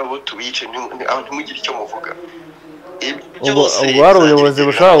abangaba bo tubice ntimugire icyo muvuga ubwo hari ubuyobozi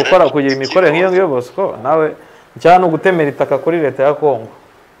bushobora gukora kugira imikorere nk'iyo ngiyo Bosco nawe cyane ugutemera itaka kuri leta ya Kongo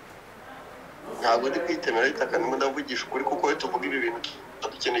ntabwo ndi kwitemera itaka ndimo ndavugisha ukuri kuko tuvuga ibi bintu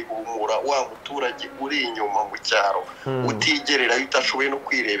dukeneye guhumura wa muturage uri inyuma mu cyaro utigerera utashoboye no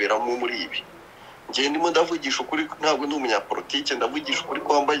kwireberamo muri ibi ngiye ndimo ndavugisha ukuri ntabwo ndi umunyapolitike ndavugisha ukuri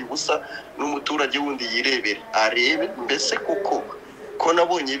ko wambaye ubusa n'umuturage wundi yirebere arebe mbese koko ko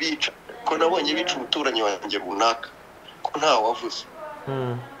nabonye bica umuturanyi wanjye runaka ko nta wavuze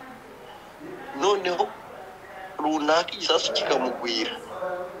noneho runaka igisasu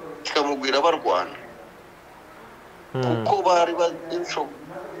kikamugwira barwana kuko bari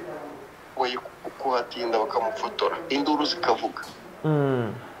bashoboye kuhatinda bakamufotora induru zikavuga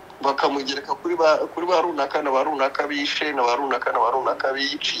bakamugereka kuri ba runaka na ba runaka bishe na ba runaka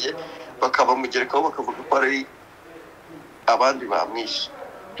biciye bakabamugerekaho bakavuga ko ari abandi bamwishe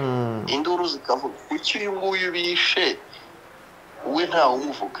induru zikavuga kuki uyu nguyu bishe we ntawe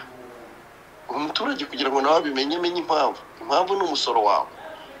umuvuga umuturage kugira ngo nawe abimenye impamvu ni umusoro wawe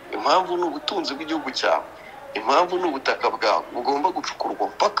impamvu ni ubutunzi bw'igihugu cyawe impamvu ni ubutaka bwawe bugomba gucukurwa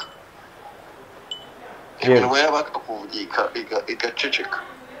mpaka iminwa y'abakakuvugika igaceceka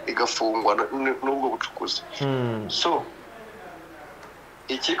igafungwa n'ubwo bucukuzi so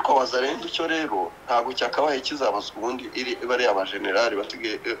icyitwa Wazalendo cyo rero ntabwo cyakabaye kizabazwa ubundi bariya abajenerali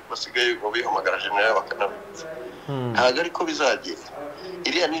basigaye bihamagara generali bakanabitsa ntabwo ariko bizagenda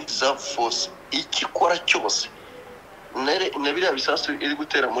iriya ni reserve force ikikora cyose na biriya bisasu iri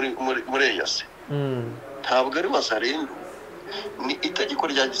gutera muri eyase ntabwo ari Wazalendo ni itegeko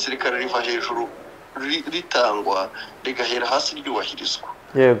rya gisirikare riva hejuru ritangwa rigahera hasi ryubahirizwa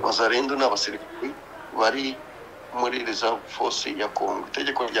Wazalendo n'abasirikare bari muri reserve force ya Kongo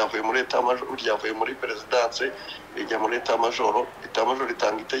itegeko ryavuye muri leta majoro ryavuye muri presidence rijya muri leta majoro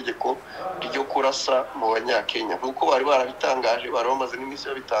ritanga itegeko ryo kurasa mu banyakenya nkuko bari barabitangaje bari bamaze n'iminsi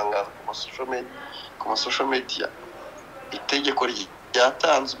babitangaza ku social media itegeko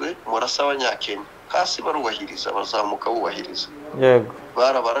ryatanzwe murasa abanyakenya hasi barubahiriza bazamuka bubahiriza yego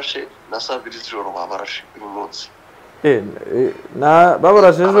barabarashe na sabiri z'ijoro babarashe uyu munsi na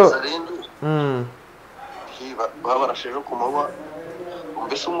babarashe ejo babarashe ejo ku manywa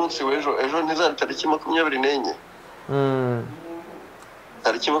mbese umunsi w'ejo ntizari tariki 24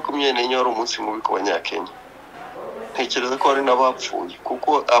 tariki 24 wari umunsi mubi ku banyakenya ntekereza ko hari n'abapfuye kuko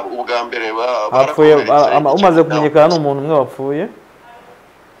ubwa mbere umaze kumenyekana n'umuntu umwe wapfuye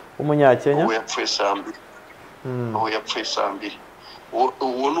w'umunyakenya uwo yapfuye saa mbiri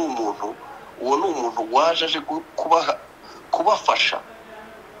uwo ni umuntu uwo ni umuntu waje aje kubafasha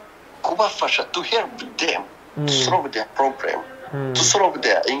to help them to solve their problem, to solve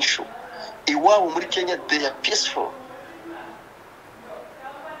their issue. Iwabo muri Kenya they are peaceful.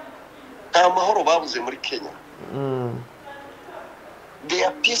 Nta mahoro babuze muri Kenya. They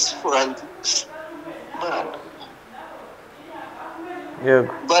are peaceful and man. Yeah.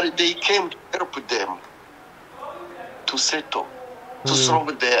 But they came to help them to settle, to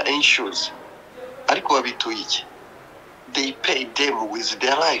solve their issues. Ariko babituye iki? They paid them with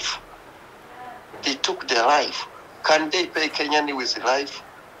their life. They took their life. Can they pay Kenyan with life?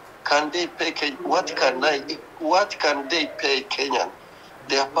 Can they pay what can they pay Kenyan?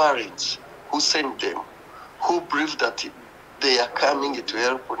 Their parents who sent them, who believe that they are coming to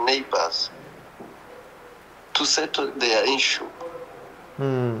help neighbors to settle their issue.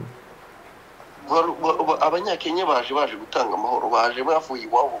 Abanyakenya baje gutanga amahoro, baje bavuye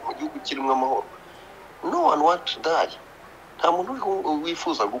iwabo mu gihugu kirimo amahoro. No one wants to die. Nta muntu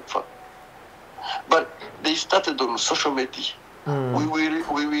wifuza gupfa. But they started on social media. We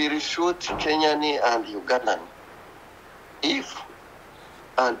will shoot Kenyan and Ugandan if,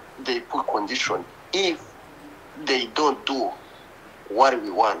 and they put condition, if they don't do what we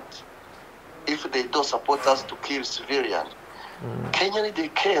want, if they don't support us to kill civilians, Kenyan they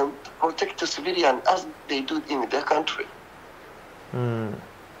came to protect the civilian as they do in their country.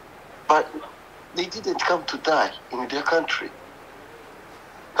 But they didn't come to die in their country.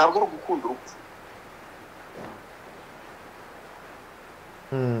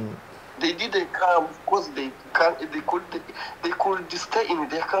 They didn't come because they could stay in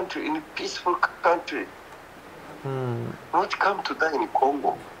their country, in a peaceful country. Not come to die in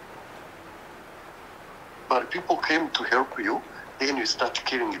Congo. But people came to help you, then you start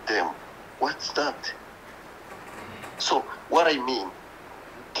killing them. What's that? So what I mean,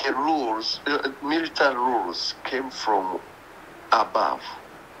 the rules, military rules came from above.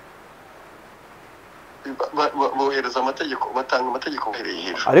 Bohereza amategeko, batanga amategeko hereye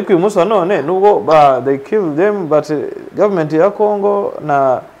hejuru. Ariko uyu munsi none nubwo they killed them, but government ya Congo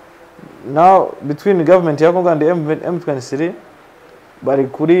now between government ya Congo and the M23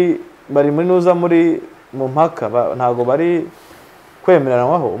 bari muri nuza muri mu mpaka, ntago bari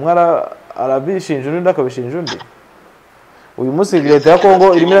kwemeranwaho, umwe arabishinja undi akabishinja undi. Uyu munsi leta ya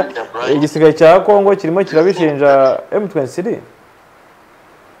Congo igisigaye cya Congo kirimo kirabishinja M23.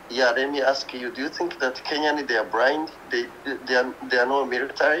 Yeah, let me ask you, do you think that Kenyan they are blind? They are no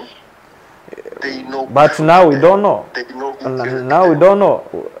military? They know. But now we don't know. They know. Now we don't know.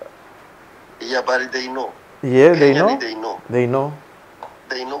 Yeah, but they know. Yeah, they know. They know. They know.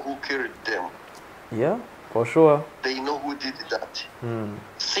 They know who killed them. Yeah, for sure. They know who did that.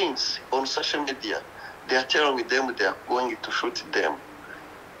 Since on social media, they are telling them they are going to shoot them.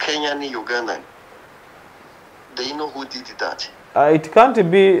 Kenyan, Ugandan. They know who did that. It can't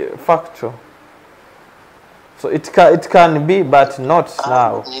be factual. So it can be, but not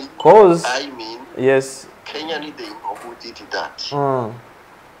now. Cause yes. Kenyan, they know who did that.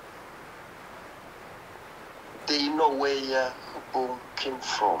 They know where bomb came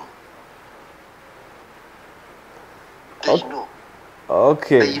from. They know.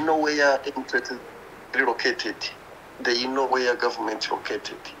 Okay. They know where M23 relocated. They know where government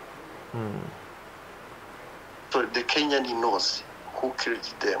located. So the Kenyan knows who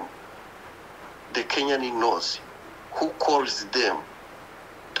killed them. The Kenyan knows who calls them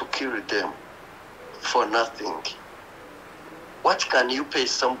to kill them for nothing. What can you pay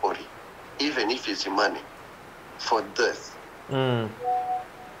somebody, even if it's money, for death?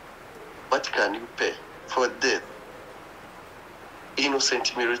 What can you pay for death?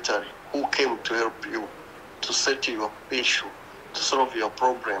 Innocent military who came to help you to settle your issue, to solve your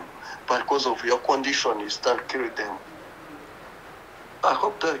problem. But because of your condition, you start killing them. I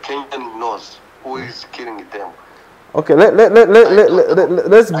hope that Kenyan knows who is killing them. Okay,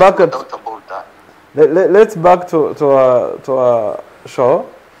 let's back up. About that. Let's back to our show.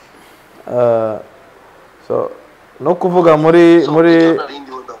 So no kuvuga muri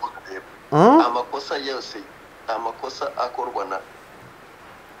amakosa yose akorwa na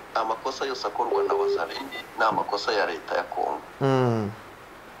Wazalendo n'amakosa ya leta ya Kongo.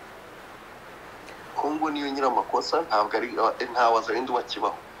 Kongo niyo nyira amakosa, ntabwo ari nta Wazalendo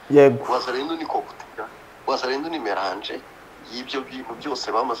bakibaho. Yego. Wazalendo ni kokutira. Wazalendo ni meranje y'ibyo bintu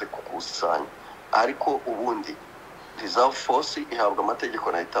byose bamaze kukusanya. Ariko ubundi reserve force ihabwa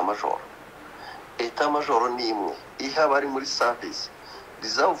amategeko na Etat Major. Etat Major ni imwe ihaba ari muri service.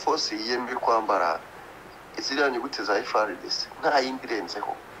 Reserve force yemewe kwambara iziriya nyuguti za Fardc nta yindi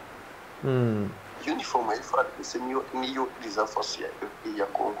irenzeho. uniform ya Fardc niyo reserve force ya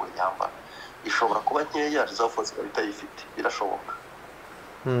Congo yambara ishobora kuba nkeya reserve force kabita yifite birashoboka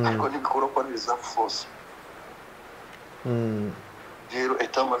ariko nibikora ko reserve force rero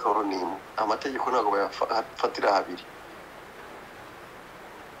eta majoro nimo amategeko ntago bayafatira habiri.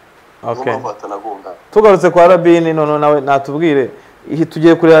 Okay. Tugarutse kwa Rabini none nawe natubwire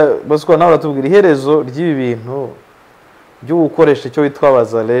tugiye kuri baswa nawe ratubwira iherezo ry'ibi bintu byo gukoresha icyo witwa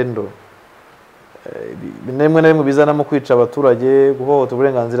Wazalendo. Nemwe nemwe bizana mu kwica abaturage guhohota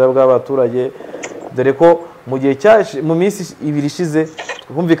uburenganzira bw'abaturage dore ko mu gihe mu minsi ibiri ishize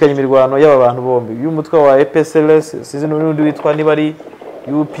twumvikanye imirwano y'aba bantu bombi y'umutwe wa EPSLS size n'undi witwa niba ari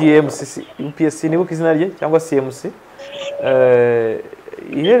UPSC nibuka izina rye cyangwa CMC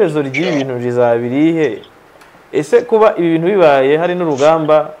iherezo ry'ibi bintu rizabirihe ese kuba ibi bintu bibaye hari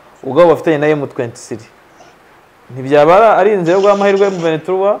n'urugamba ubwo bafitanye na M23 ntibyabara ari inzira yo guhamahirwe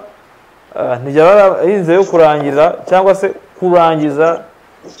M23 ntibyabara ari inzira yo kurangiza cyangwa se kurangiza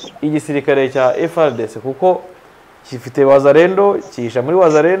igisirikare cya Fardc kuko kifite Wazalendo kisha muri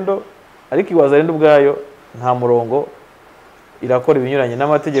Wazalendo ariko Wazalendo ubwayo nta murongo irakora ibinyuranye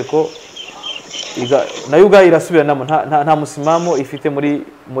n'amategeko nayo ubwayo irasubiranamo nta musimamo ifite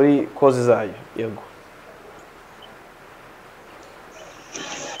muri kozi zayo yego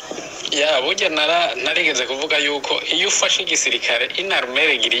ya burya narigeze kuvuga yuko iyo ufashe igisirikare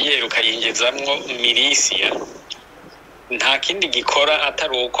inarumere giriye ukayingezamwo milisiya nta kindi gikora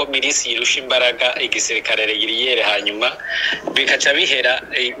atari uko milisi yirusha imbaraga igisirikare regiriyere hanyuma bikaca bihera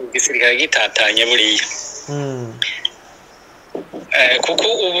igisirikare gitatanye buriya kuko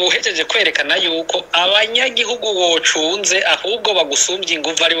ubu hejeje kwerekana yuko abanyagihugu wocunze ahubwo bagusumbye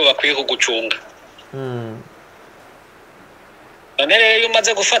ingufu aribo bakwiye kugucunga none rero iyo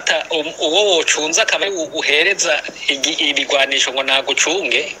umaze gufata uwo wocunze akaba uhereza ibigwanisho ngo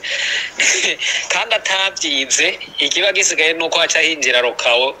nagucunge kandi atabyize ikiba gisigaye nuko haca hinjira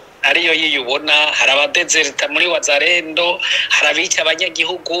rokawo ariyo yiyubona hari abadezerita muri Wazalendo hari abica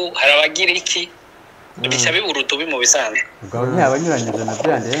abanyagihugu hari abagira iki bica biburutubi mu bisanzwe ubwo ntiyabanyuranyije na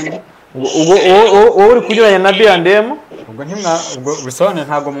BNDM ubwo uri kunyuranya na BNDM ubwo bisobanura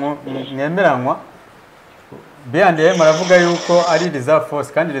ntago mwemeranywa BNDM aravuga yuko ari reserve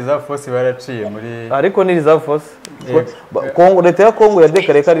force kandi reserve force baraciye muri ariko ni reserve force Kongo leta ya Kongo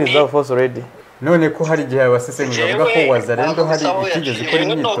yadekare ko ari reserve force already none ko hari gihe abasesenguzi bavuga ko Wazalendo hari itigeze ikora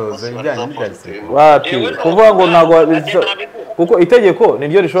imyitozo ijyanye n'ibyatsi wapi kuvuga ngo ntago kuko itegeko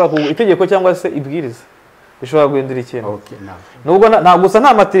niryo rishobora itegeko cyangwa se ibwiriza bishobora guhindura ikintu okay nubwo nta gusa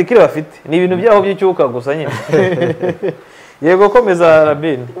nta matrikire bafite ni ibintu byaho by'icyuka gusa nyine yego komeza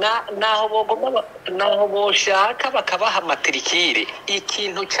Rabini naho boshaka bakabaha matrikire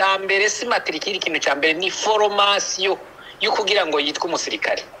ikintu cya mbere si matrikire ikintu cya mbere ni formation yo kugira ngo yitwe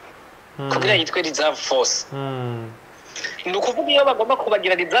umusirikare kugira yitwe reserve force nukuvuga iyo bagomba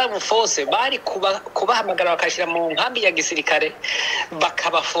kubagira reserve force bari kubahamagara bakashira mu nkambi ya gisirikare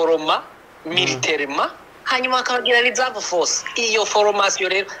bakabaforoma militairement hanyuma akabagira reserve force iyo formation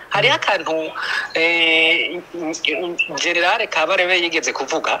rero hari akantu general Kabarebe yigeze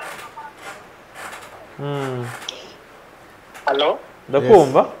kuvuga Allo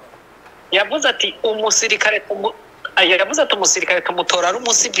ndakumva yavuze ati umusirikare tumutora ari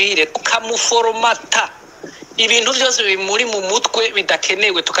umusivile tukamuforomata ibintu byose bimuri mu mutwe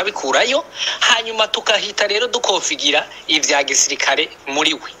bidakenewe tukabikurayo hanyuma tukahita rero dukonfigira ibya gisirikare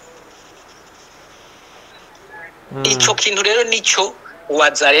muri we icyo kintu rero nicyo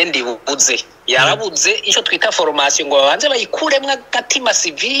Wazalendo buze yarabuze icyo twita formation ngo babanze bayikuremwe agatima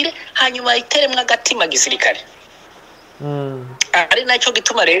civile hanyuma iteremwe agatima gisirikare ari nacyo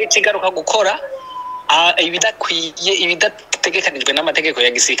gituma rero kigaruka gukora ibidakwiye ibidategekanijwe n'amategeko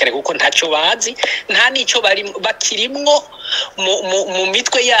ya gisirikare kuko ntacyo bazi nta nicyo bakirimwo mu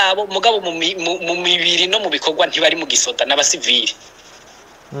mitwe yabo mugabo mu mibiri no mu bikorwa ntibari mu gisoda n'abasivili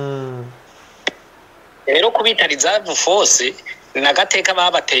rero kubita reserve force nagateka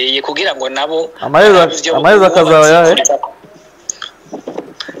babateye kugira ngo nabo amaherezo akazaba yahe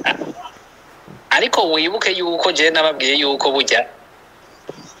ariko wibuke yuko je nababwiye yuko bujya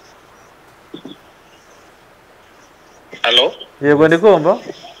Allo yego ndikumva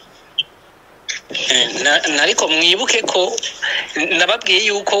nariko mwibuke ko nababwiye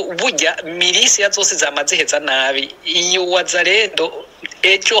yuko bujya milisi zose zamaze heza nabi iyo Wazalendo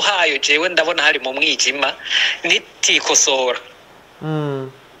ejo hayo jewe ndabona hari mu mwijima nitikosora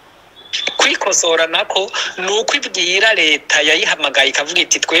kwikosora nako nuko ibwira leta yayihamagaye ikavuga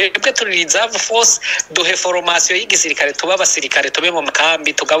iti twebwe turi reserve force duhe formation y'igisirikare tuba abasirikare tube mu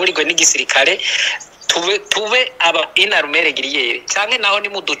makambi tugaburirwe n'igisirikare tube aba inarumere giriyeri cyangwa naho ni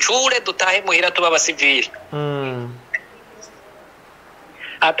muducure dutahe muhira tuba abasivili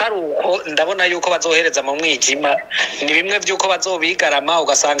atari uko ndabona yuko bazohereza mu mwijima ni bimwe by'uko bazobigarama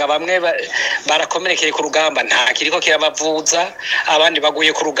ugasanga bamwe barakomerekeye ku rugamba nta kiriko kirabavuza abandi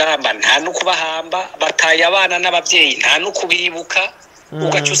baguye ku rugamba nta n'ukubahamba bataye abana n'abavyeyi nta n'ukubibuka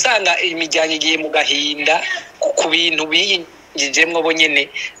ugaca usanga imiryango igiye mu gahinda ku bintu biyinjijemwo bonyene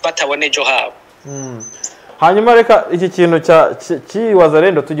batabona ejo habo. Hanyuma reka iki kintu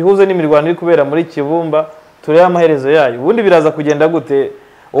cy'Wazalendo tugihuze n'imirwano iri kubera muri Kibumba turebe amaherezo yayo ubundi biraza kugenda gute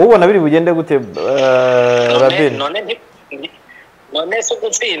ubona biri bugende gute Rabin none so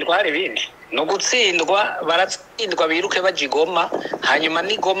gutsindwa hari bindi no gutsindwa baratsindwa biruke bajigoma hanyuma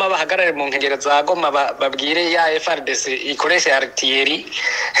ni Goma bahagarare mu nkengero za Goma babwire ya Fardc ikoresha artillery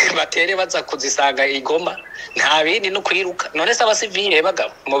batere baza kuzisanga igoma nta bindi no kwiruka none se abasivile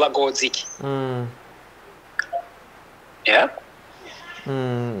bagabo mu bagozi iki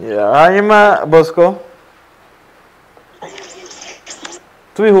hanyuma Bosco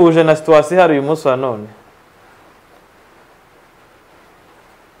tubihuje na situation hari uyu munsi wa none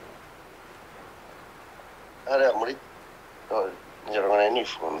hariya muri nyarwanda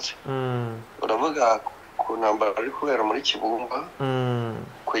nifunze uravuga ku ntambara ari kubera muri Kibumba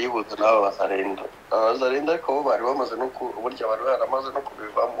kuyibuza n'Abazalendo ariko bo bari bamaze no burya bari baramaze no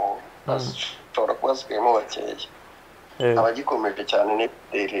kubivamo bashobora kuba basigayemo bakeya abagikomeje cyane ni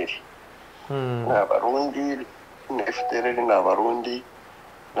FDLR n'Abarundi ni FDLR n'Abarundi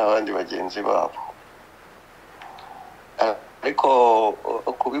n'abandi bagenzi babo ariko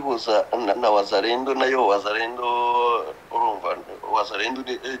kubihuza na Wazalendo nayo Wazalendo urumva Wazalendo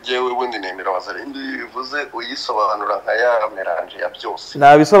jewe ubundi nemera Wazalendo bivuze uyisobanura nka ya meranje ya byose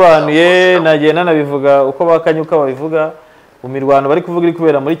nabisobanuye nagiye nanabivuga uko bakanyuka babivuga mu mirwano bari kuvuga iri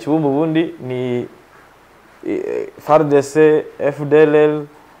kubera muri Kibumba ubundi ni Fardc FDLR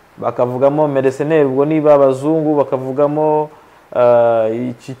bakavugamo mercenaires ubwo niba abazungu bakavugamo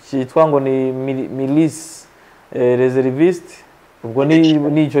iki cyitwa ngo ni milice reserviste ubwo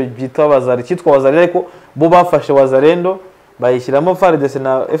ni icyo byitwa Wazalendo cyitwa Wazalendo ariko bo bafashe Wazalendo bayishyiramo Fardc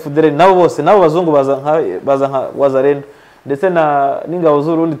na FDLR nabo bose nabo bazungu baza nka Wazalendo ndetse na n'ingabo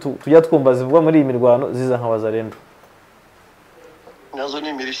z'Urundi tujya twumva zivuga muri iyi mirwano ziza nka Wazalendo nazo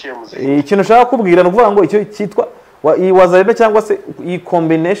ni militia muzi ikintu ushaka kubwira no kuvuga ngo icyo cyitwa iyi Wazalendo cyangwa se iyi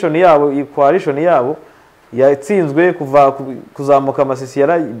combination yabo iyi coalition yabo yatsinzwe kuva kuzamuka amasisi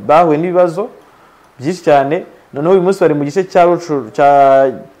bahuye n'ibibazo byinshi cyane noneho uyu munsi bari mu gice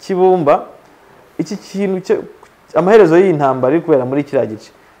cya Kibumba iki kintu amaherezo y'intambara iri kubera muri kiriya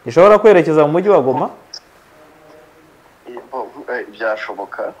gice gishobora kwerekeza mu mujyi wa Goma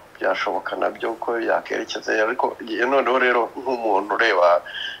byashoboka nabyo ko yakerekeza ariko noneho rero nk'umuntu ureba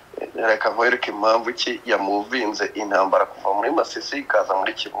reka nkwereke impamvu ki yamuvinze intambara kuva muri Masisi ikaza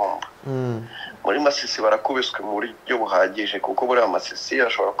muri Kibumba muri Masisi barakubiswe mu buryo buhagije kuko buri Masisi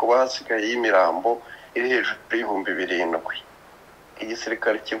ashobora kuba hasigaye y'imirambo iri hejuru y'7,000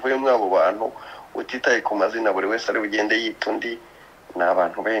 igisirikare kivuyemo abo bantu utitaye ku mazina buri wese ari bugende yita undi ni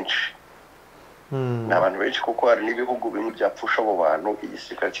abantu benshi ni abantu benshi kuko hari n'ibihugu bimwe byapfusha abo bantu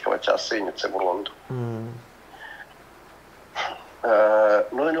igisirikare kikaba cyasenyutse burundu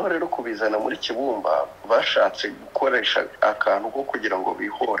noneho rero kubizana muri Kibumba bashatse gukoresha akantu ko kugira ngo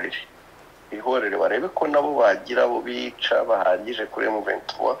bihorere barebe ko nabo bagira abo bica bahagije kuri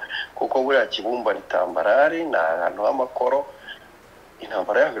M23 kuko buriya Kibumba ritambarari ni ahantu h'amakoro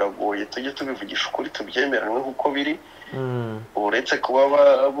intambara yaho iragoye tujye tubivugisha ukuri tubyemeranwe kuko biri uretse kuba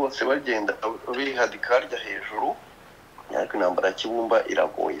bose bagenda bihadika harya hejuru ariko intambara ya Kibumba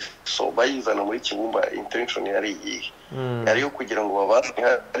iragoye so bayizana muri Kibumba intention yari iyihe yari yo kugira ngo babashe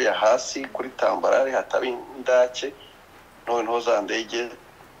hariya hasi kuri tambarari hataba indake noneho za ndege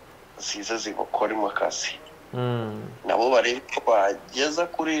zize zibakoremo akazi nabo barebe ko bageza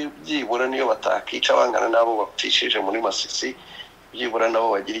kuri byibura niyo batakica bangana nabo bapfishije muri Masisi byibura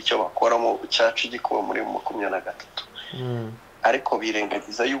nabo bagira icyo bakoramo cyacu gikuba muri 23 ariko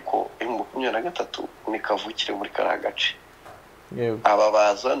birengagiza yuko M23 ni kavukire muri karagace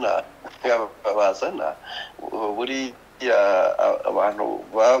ababazana buri abantu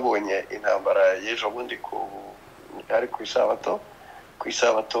babonye intambara y'ejo bundi ari ku isabato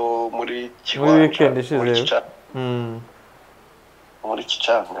muri Kiwanja muri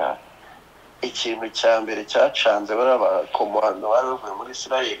Kicanga ikintu cya mbere cyacanze bari abakomando bavuye muri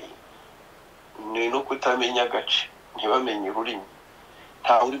Israel ni no kutamenya agace ntibamenye ururimi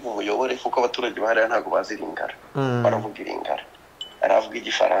nta uri bumuyobore kuko abaturage bahariya ntago baziringara baravuga iringara aravuga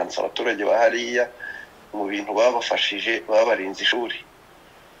igifaransa abaturage bahariya mu bintu babafashije babarinze ishuri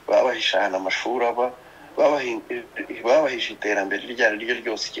babahishana amashuri aba babahishe iterambere iryo ari ryo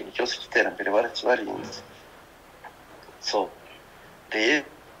ryose, ikintu cyose cy'iterambere barakibarinze. So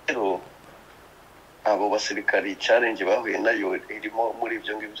rero abo basirikari challenge bahuye nayo irimo muri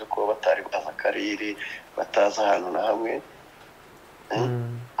ibyo ngibyo ko batari baza akarere, bataza ahantu na hamwe,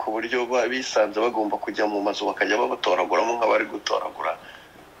 ku buryo bisanze bagomba kujya mu mazu bakajya babatoraguramo nk'abari gutoragura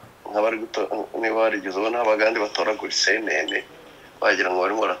niba barigeze ubona abagande batoragura isenene bagira ngo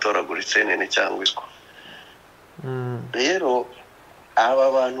barimo baratoragura isenene cyangwa iswa. Rero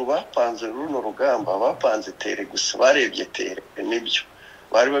aba bantu bapanze runo rugamba bapanze Tere gusa, barebye Tere nibyo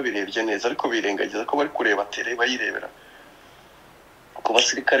bari babirebye neza, ariko birengagiza ko bari kureba Tere bayirebera ku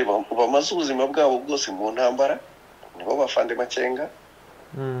basirikari bamaze ubuzima bwabo bwose mu ntambara, nibo bafande Makenga.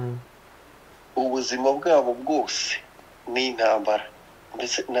 Ubuzima bwabo bwose ni intambara,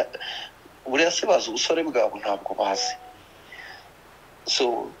 mbese buriya se bazi ubusore bwabo ntabwo bazi.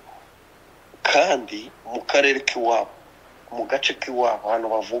 So kandi mu karere k'iwabo, mu gace k'iwabo hano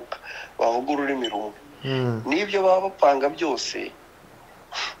bavuga ururimi rumwe, n'ibyo baba bapanga byose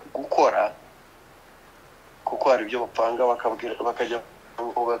gukora, kuko hari ibyo bapanga bakabwira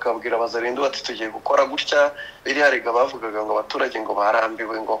Wazalendo bati tugiye gukora gutya. Biri harega bavugaga ngo abaturage ngo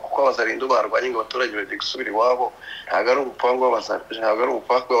barambiwe ngo kuko Wazalendo barwanye ngo abaturage bagiye gusubira iwabo. Ntabwo ari umupango ntabwo ari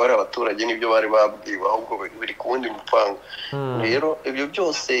umupango wari abaturage, n'ibyo bari babwiwe, ahubwo biri ku wundi mupango. Rero ibyo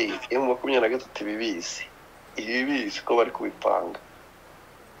byose M23 ibibizi ko bari kubipanga.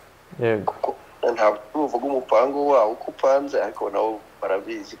 Yego, ntabwo uvuga umupango wawo uko upanze, ariko nabo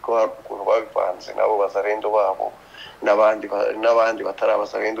barabizi ko hari ukuntu babipanze nabo Wazalendo babo n'abandi batari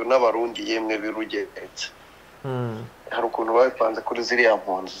Wazalendo n'abarundi yemwe birugeretse. Hari ukuntu babipanze kuri ziriya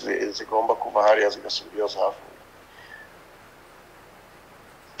mpunzi zigomba kuva hariya zigasubira iyo zavuye.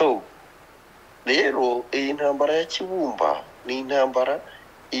 So rero iyi ntambara ya Kibumba ni intambara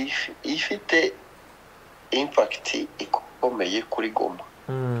ifite impact ikomeye kuri Goma,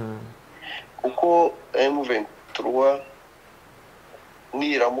 kuko M23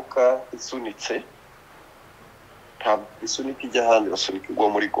 niramuka isunitse ntabwo isunika ijya ahandi, basunika igwa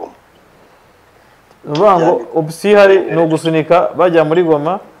muri Goma. uvuga ngo opsi hari no gusunika bajya muri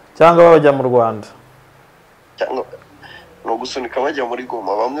Goma cyangwa bajya mu Rwanda, cyangwa no gusunika bajya muri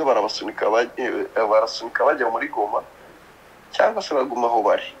Goma. Bamwe barabasunika bajya muri Goma, cyangwa se baguma aho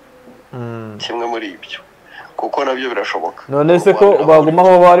bari. Kimwe muri ibyo, kuko nabyo birashoboka. None se ko baguma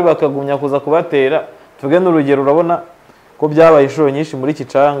aho bari bakagumya kuza kubatera? Tuvuge n'urugero, urabona ko byabaye inshuro nyinshi muri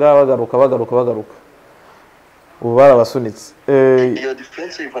Kicanga, bagaruka ubu barabasunitse. Iyo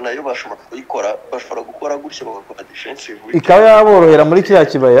defensive nayo bashobora gukora gutya, bagakora defensive ikaba yaborohera muri kiriya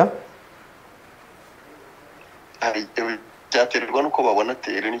kibaya. Byaterwa nuko babona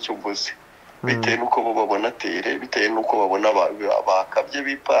Tere, nicyo mvuze. Bitewe nuko babona Tere, bitewe nuko babona bakabye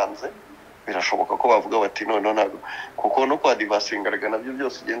bipanze, birashoboka ko bavuga bati none ntabwo, kuko no kwa divasingarega nabyo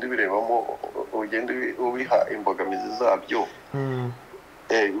byose ugenda birebamo, ugenda ubiha imbogamizi zabyo.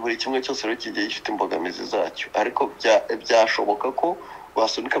 Buri kimwe cyose rero kigiye gifite imbogamizi zacyo, ariko byashoboka ko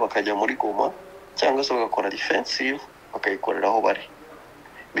basunika bakajya muri Goma, cyangwa se bagakora defensive bakayikorera aho bari,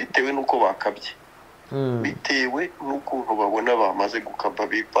 bitewe nuko bakabye, bitewe n'ukuntu babona bamaze gukaba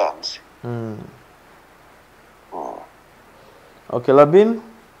bipanze. Okay, Labin.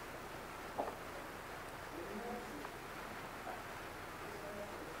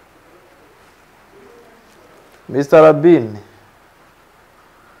 Mr. Labin.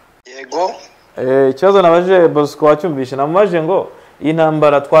 Yego. Ikibazo nabaje Bosco wacyumvishe, namubaje ngo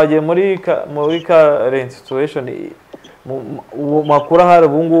intambara twagiye muri current situation makuru hari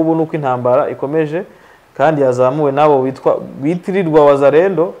ubu ngubu nuko intambara ikomeje kandi yazamuwe nabo bitirirwa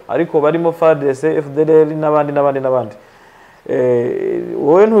Wazalendo, ariko barimo Fardc, FDLR n'abandi.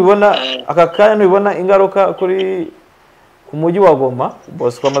 Wowe ntubibona aka kanya, ntubibona ingaruka ku mujyi wa Goma?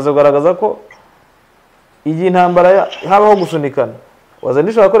 Bosco amaze kugaragaza ko iyi ntambara habaho gusunikana,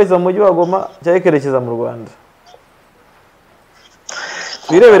 Wazalendo ishobora gukoresha mu mujyi wa Goma cyangwa ikerekeza mu Rwanda.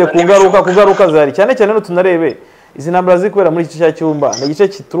 Twirebere ku ngaruka zihari, cyane tunarebe izi ntambara zikwera muri iki cya Cyumba, ni igice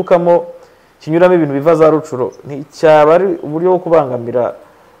kiturukamo kinyuramo ibintu biva za Rucuro. Nticyaba ari uburyo bwo kubangamira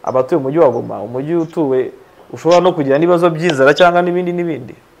abatuye umujyi wa Goma, umujyi utuwe ushobora no kugira n'ibibazo by'inzara cyangwa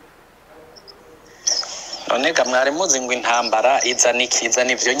n'ibindi. Nonega mwari muzi ngo intambara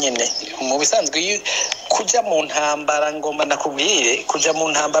izana ivyo nyene. Mu bisanzwe kujya mu ntambara, ngomba nakubwire, kujya mu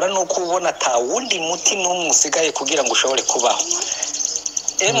ntambara no kubona ta wundi muti n'umwe usigaye kugira ngo ushobore kubaho.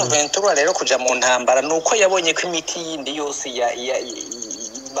 M23 rero kujya mu ntambara nuko yabonye ko imiti yindi yose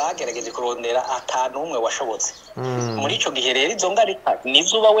bagerageje kurondera atanu umwe washobotse. Muri ico gihe rero izo ngaruka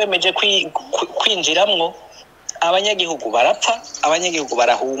nizo uba wemeje kwinjiramwo, abanyagihugu barapfa, abanyagihugu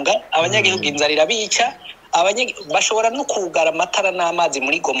barahunga, abanyagihugu inzara irabica, bashobora no kugara amatara n'amazi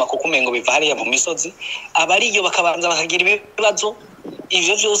muri Goma kuko umengo biva hariya mu misozi, abariyo bakabanza bakagira ibibazo.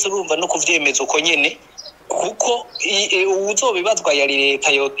 Ivyo vyose urumva no kuvyemeza uko nyene, kuko uzobibazwa yari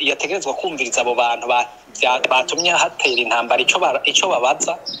leta yategerezwa kumviriza abo bantu batumye hatera intambara ico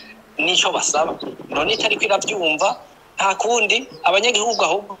babaza n'ico basaba. None itariko iravyumva nta kundi abanyagihugu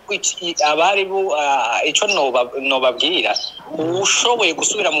ahubwo abari ico nobabwira, ushoboye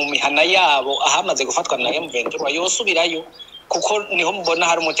gusubira mu mihana yabo ahamaze gufatwa na M23 yosubirayo kuko niho mbona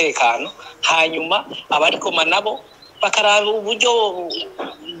hari umutekano. Hanyuma abari Goma nabo bakaraba uburyo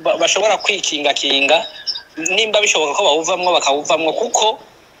bashobora kwikinga nimba bishoboka ko bawuvamwo bakawuvamwo, kuko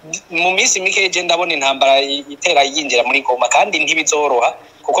mu minsi mike je ndabona intambara itera yinjira muri Goma kandi ntibizoroha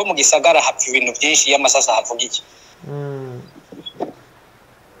kuko mu gisagara hapfa ibintu byinshi y'amasasa havuga iki.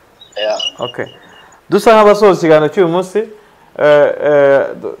 Okay, dusa nk'abasoza ikiganiro cy'uyu munsi,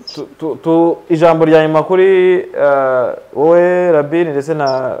 ijambo rya nyuma kuri wowe Rabin ndetse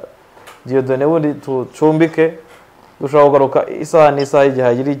na Dieudonné wundi tucumbike, dushobora kugaruka isaha n'isaha igihe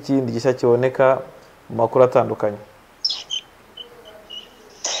hagira ikindi gishya kiboneka mu makuru atandukanye.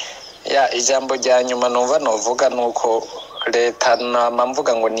 Ijambo rya nyuma numva novuga nuko leta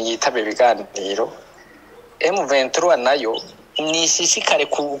namvuga ngo niyitabe ibiganiro. M23 nayo nishishikare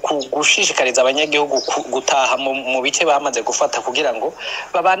gushishikariza abanyagihugu gutaha mu bice bamaze gufata kugira ngo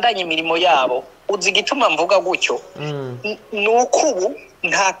babandanye imirimo yabo. Uzi gituma mvuga gutyo nuko ubu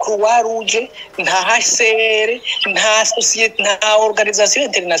nta Croix Rouge, nta HCR, nta societe, nta organisation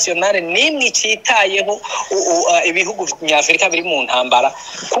internationale nimwe citayeho ibihugu nyafrika biri mu ntambara,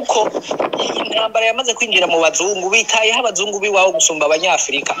 kuko iyi ntambara yamaze kwinjira mu bazungu, bitayeho abazungu biwaho gusumba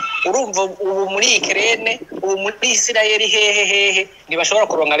abanyafrika. Urumva ubu muri Ukraine, ubu muri Israel hehe ntibashobora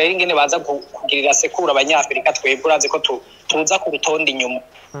kuronka rero ingene baza kugirira sekura abanyafrika. Twebwe urazi ko tuza ku rutonde inyuma.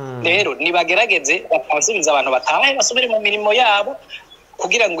 Rero nibagerageze bakasubiza abantu batahe basubire mu mirimo yabo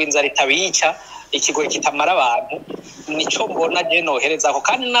kugira ngo inzara itabica, ikigoye kitamara abantu. Nico mbona je nohereza ko,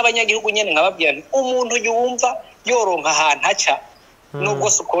 kandi n'abanyagihugu nyene nkababwira umuntu yumva yoronka ahantu aca nubwo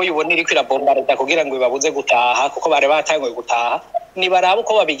suko yubona iri kwirabombarda kugira ngo ibabuze gutaha kuko bare batangiye gutaha, nibaraba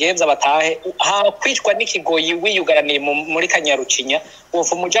uko babigenza batahe. Kwicwa n'ikigoyi wiyugaraniye muri Kanyarucinya,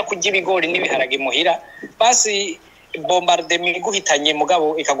 wofu muja kurya ibigori n'ibiharage muhira, basi bombarde miguhitanye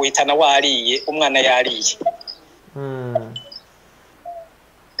mugabo ikaguhitana wariye umwana yariye.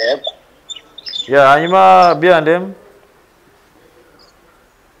 Hanyuma Biandem,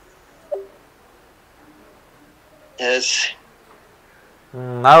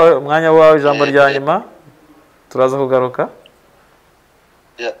 nawe umwanya wawe, ijambo rya nyuma turaza kugaruka.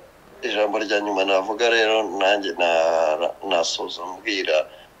 Ijambo rya nyuma navuga rero nanjye nasoza mbwira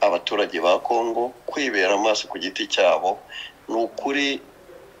abaturage ba Kongo kwibera amaso ku giti cyabo. Ni ukuri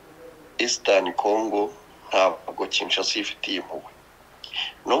Eastern Congo ntabwo Kinshasa ifitiye impuhwe,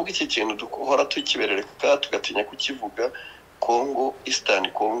 nubwo iki kintu duhora tukiberereka tugatinya kukivuga. Congo,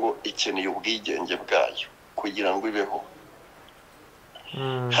 Eastern Congo ikeneye ubwigenge bwayo kugira ngo ibeho.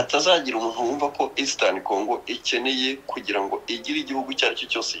 Hatazagira umuntu wumva ko Eastern Congo ikeneye kugira ngo igire igihugu cyari cyo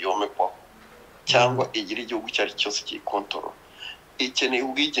cyose yomekwaho cyangwa igire igihugu cyari cyose kikontorora. Ikeneye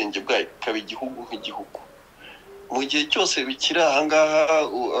ubwigenge bwayo, ikaba igihugu nk'igihugu. Mu gihe cyose bikira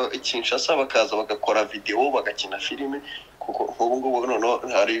ahangaha Kinshasa bakaza bagakora video bagakina filime, kuko nk'ubu ngubu noneho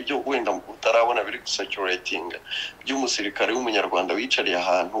hari ibyo wenda utarabona biri gusaturatinga by'umusirikare w'umunyarwanda wicariye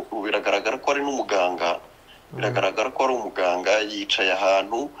ahantu. Biragaragara ko ari n'umuganga, biragaragara ko ari umuganga yicaye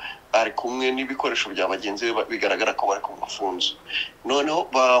ahantu ari kumwe n'ibikoresho bya bagenzi be, bigaragara ko bari kumufunza.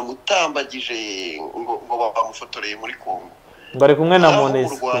 Noneho bamutambagije ngo bamufotoreye muri Kongo, bari kumwe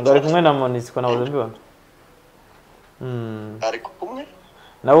na Monisco nawe mbibona. Ariko kumwe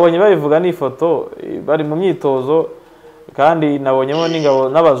nabonye babivuga n'ifoto bari mu myitozo, kandi nabonyemo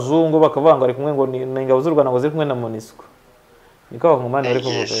n'ingabo n'abazungu bakavuga ngo ari kumwe, ngo ni ingabo z'u Rwanda ngo ziri kumwe na Monisco. Niko bakumana bari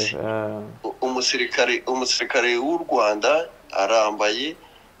kuvuga. Umusirikare w'u Rwanda arambaye,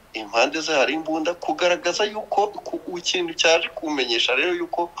 impande ze hari imbunda, kugaragaza yuko ikintu cyaje kumenyesha rero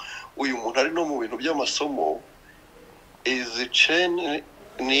yuko uyu muntu ari no mu bintu by'amasomo. Izi chain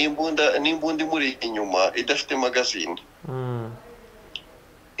n'imbunda imuri inyuma idafite magazine.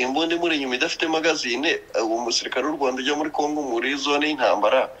 Imbunda imuri inyuma idafite magazine. Umusirikare w'u Rwanda ujya muri Kongo muri zone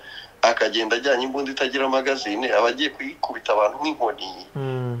y'intambara akagenda ajyanye imbunda itagira magazine, abagiye kuyikubita abantu nk'inkoni.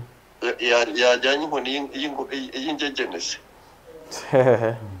 Yajyanye inkoni y'ingegenese.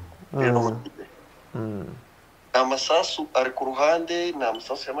 amasasu ari ku ruhande, ni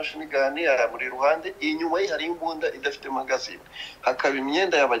amasasu ya mashini gani muri ruhande, inyuma ye hari imbunda idafite magazine, hakaba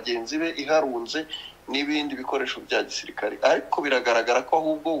imyenda y'abagenzi be iharunze n'ibindi bikoresho bya gisirikare. Ariko biragaragara ko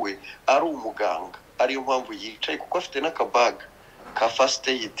ahubwo we ari umuganga, ariyo mpamvu yicaye kuko afite n'akabaga ka first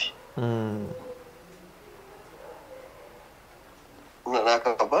aid.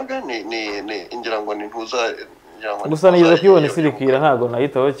 Akabaga ni ngira ngo ni ntuza, gusa nigeze kwibona isirikira ntago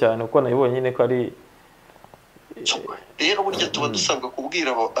nayitaho cyane uko nayibonye nyine ko ari. Rero burya tuba dusabwa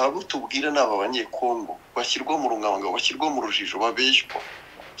kubwira abo tubwira n'aba banyekongo bashyirwa mu rungabanga, bashyirwa mu rujijo, babeshywa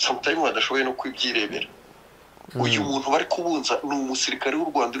sometimes badashoboye no kwibyirebera. Uyu muntu bari kubunza ni umusirikare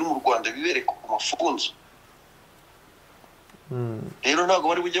w'u Rwanda uri mu Rwanda, bibereka ku mafunzo. Rero ntabwo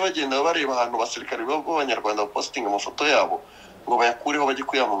bari bujye bagenda bareba ahantu abasirikare b'abanyarwanda bapostinga amafoto yabo ngo bayakureho bajye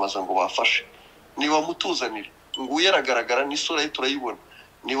kuyamamaza ngo bafashe. Niba mutuzanire nguyu aragaragara n'isura ye turayibona,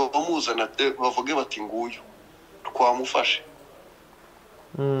 niba bamuzana bavuge bati nguyu twamufashe.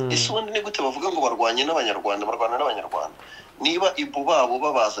 Ese ubundi ni gute bavuga ngo barwanye n'abanyarwanda, barwana n'abanyarwanda niba ibu babo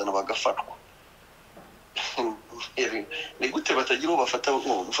babazana bagafatwa? Ni gute batagira uwo bafata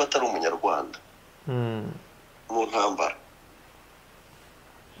ari umunyarwanda mu ntambara?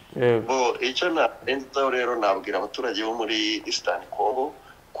 Bo icyo narenzaho rero nabwira abaturage bo muri Eastern Congo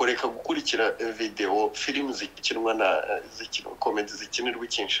kureka gukurikira video filimi zikinwa komedi zikinirwa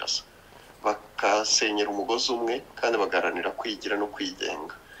Kinshasa, bakasenyera umugozi umwe kandi bagaharanira kwigira no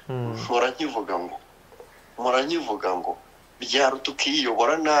kwigenga. Mpora nkivuga ngo byaruta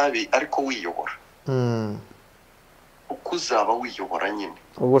ukiyobora nabi ariko wiyobora. Uko uzaba wiyobora nyine.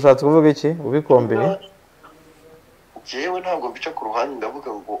 Ubwo ushatse kuvuga iki ubikombine? Jewe ntabwo mbica ku ruhande,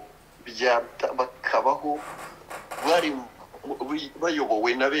 ndavuga ngo bakabaho bari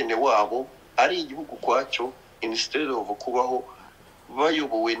bayobowe na bene wabo, ari igihugu kwacyo, instead of kubaho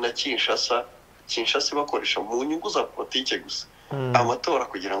bayobowe na Kinshasa bakoresha mu nyungu za politike gusa. Amatora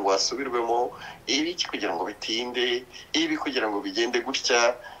kugira ngo asubirwemo, ibiki kugira ngo bitinde, ibi kugira ngo bigende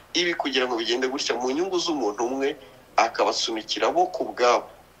gutya, ibi kugira ngo bigende gutya mu nyungu z'umuntu umwe, akabasunikira bo ku bwabo.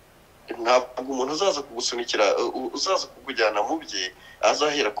 Ntabwo umuntu uzaza kugusunikira, uzaza kukujyana mu bye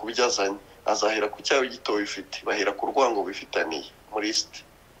azahera ku byazanye, azahera ku cyawe gitoya ufite, bahera ku rwango bifitaniye muri East.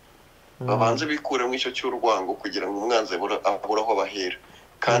 Babanze bikuremo icyo cy'urwango kugira ngo umwanzi abura aho bahera,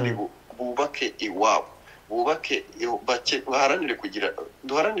 kandi bubake iwabo,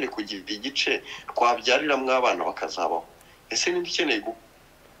 duharanire kugira igice twabyariramwo abana bakazabaho. Ese ninde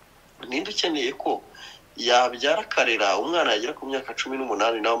ukeneye ko yabyara karera umwana yagera ku myaka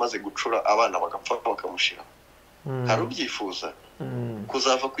 18 nawe amaze gucura abana bagapfa bakamushira? Hari ubyifuza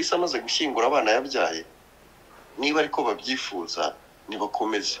kuzava ku isi amaze gushyingura abana yabyaye? Niba ariko babyifuza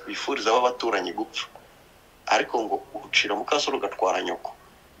nibakomeze bifuriza abaturanyi gupfa, ariko ngo ucira mu kasoro gatwara nyoko.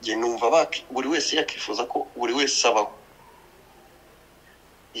 Je numva buri wese yakifuza ko buri wese abaho,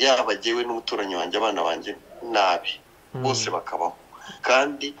 yaba jewe n'umuturanyi wanjye, abana banjye nabi, bose bakabaho.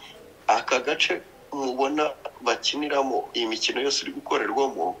 Kandi aka gace mubona bakiniramo iyi mikino yose iri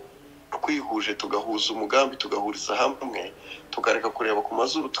gukorerwamo, twihuje tugahuza umugambi, tugahuriza hamwe, tukareka kureba ku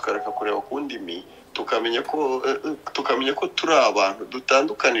mazuru, tukareka kureba ku ndimi, tukamenya ko turi abantu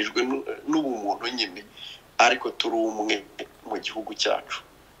dutandukanijwe n'ubumuntu nyine, ariko turi umwe mu gihugu cyacu.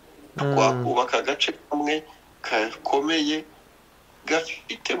 Twakubaka agace kamwe gakomeye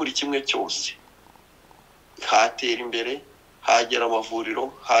gafite buri kimwe cyose, hatera imbere, hagera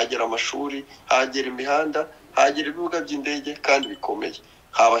amavuriro, hagera amashuri, hagera imihanda, hagera ibibuga by'indege kandi bikomeye,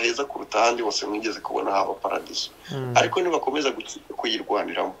 haba heza kuruta ahandi hose mwigeze kubona, haba paradiso. Ariko nibakomeza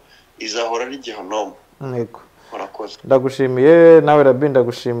kuyirwaniramo izahora ari gehinomu. Murakoze. Ndagushimiye nawe Rabi,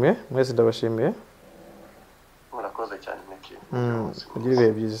 ndagushimiye mwese, ndabashimiye. Murakoze cyane Neki. Kugira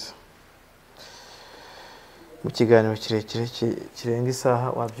ibihe byiza. Mu kiganiro kirekire kirenga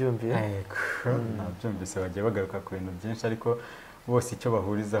isaha wabyumviye? Nabyumvise bagiye bagaruka ku bintu byinshi, ariko bose icyo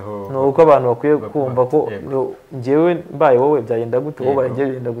bahurizaho no uko abantu bakwiye kumva ko ngewe mbaye wowe byagenda gute, wowe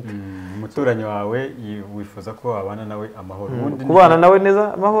byagenda gute. Umuturanyi wawe wifuza ko wabana nawe amahoro, kubana nawe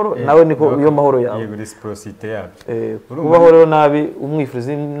neza amahoro, nawe niko iyo mahoro yawe, yego reciprocity yabyo. Kubaho rero nabi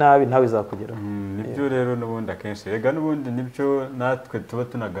umwifuriza nabi ntawe izakugera. Nibyo rero n'ubundi akenshi rega n'ubundi nibyo natwe tuba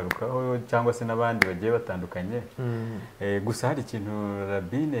tunagarukaho, cyangwa se n'abandi bagiye batandukanye. Gusa hari ikintu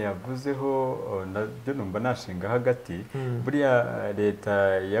Rabine yavuzeho nabyo numva nashinga hagati, buriya leta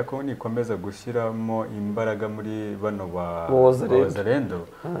ya Kongo ikomeza gushyiramo imbaraga muri bano Wazalendo,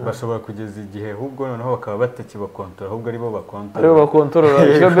 bashobora kugeza igihe ahubwo noneho bakaba batakibakontorora, ahubwo aribo bakontorora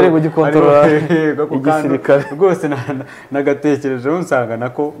icyo mbere gugikontorora igisirikare. Rwose nagatekerejeho nsanga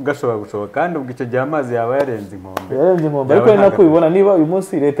nako gashobora gushoboka, kandi ubwo icyo gihe amazi yaba yarenze inkombe. Ariko ni nako ubibona, niba uyu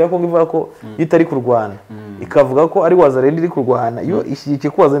munsi leta ya Kongo ivuga ko itari kurwana, ikavuga ko ari Wazalendo iri kurwana iyo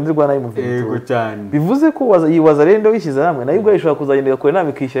ishyigikiye ko Wazalendo irwana yego M23 cyane bivuze ko Wazalendo yishyize hamwe nayo ubwo ishobora kuzagenda igakora inama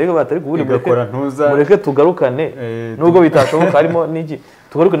ikishyira ariko batari kuburi mureke tugarukane nubwo bitashoboka harimo n'iki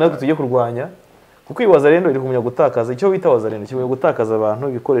tugarukane natwe tujye kurwanya kuko Wazalendo iri kumenya gutakaza icyo bita Wazalendo kimwe gutakaza abantu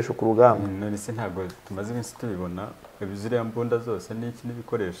ibikoresho ku rugamba none se ntabwo tumaze iminsi tubibona ziriya mbunda zose n'iki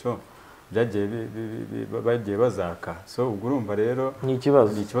n'ibikoresho bagiye bazaka so ubwo urumva rero ni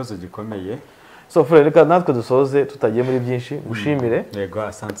ikibazo gikomeye so frere reka natwe dusoze tutagiye muri byinshi gushimire yego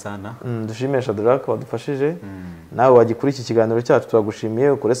asante sana dushimire Shadrack wadufashije nawe wagikuri iki kiganiro cyacu turagushimiye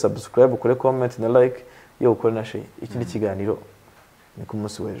ukore subscribe ukore comment na like yo ukore na share ikindi kiganiro ni ku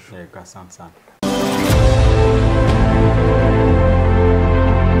munsi w'ejo yego asante sana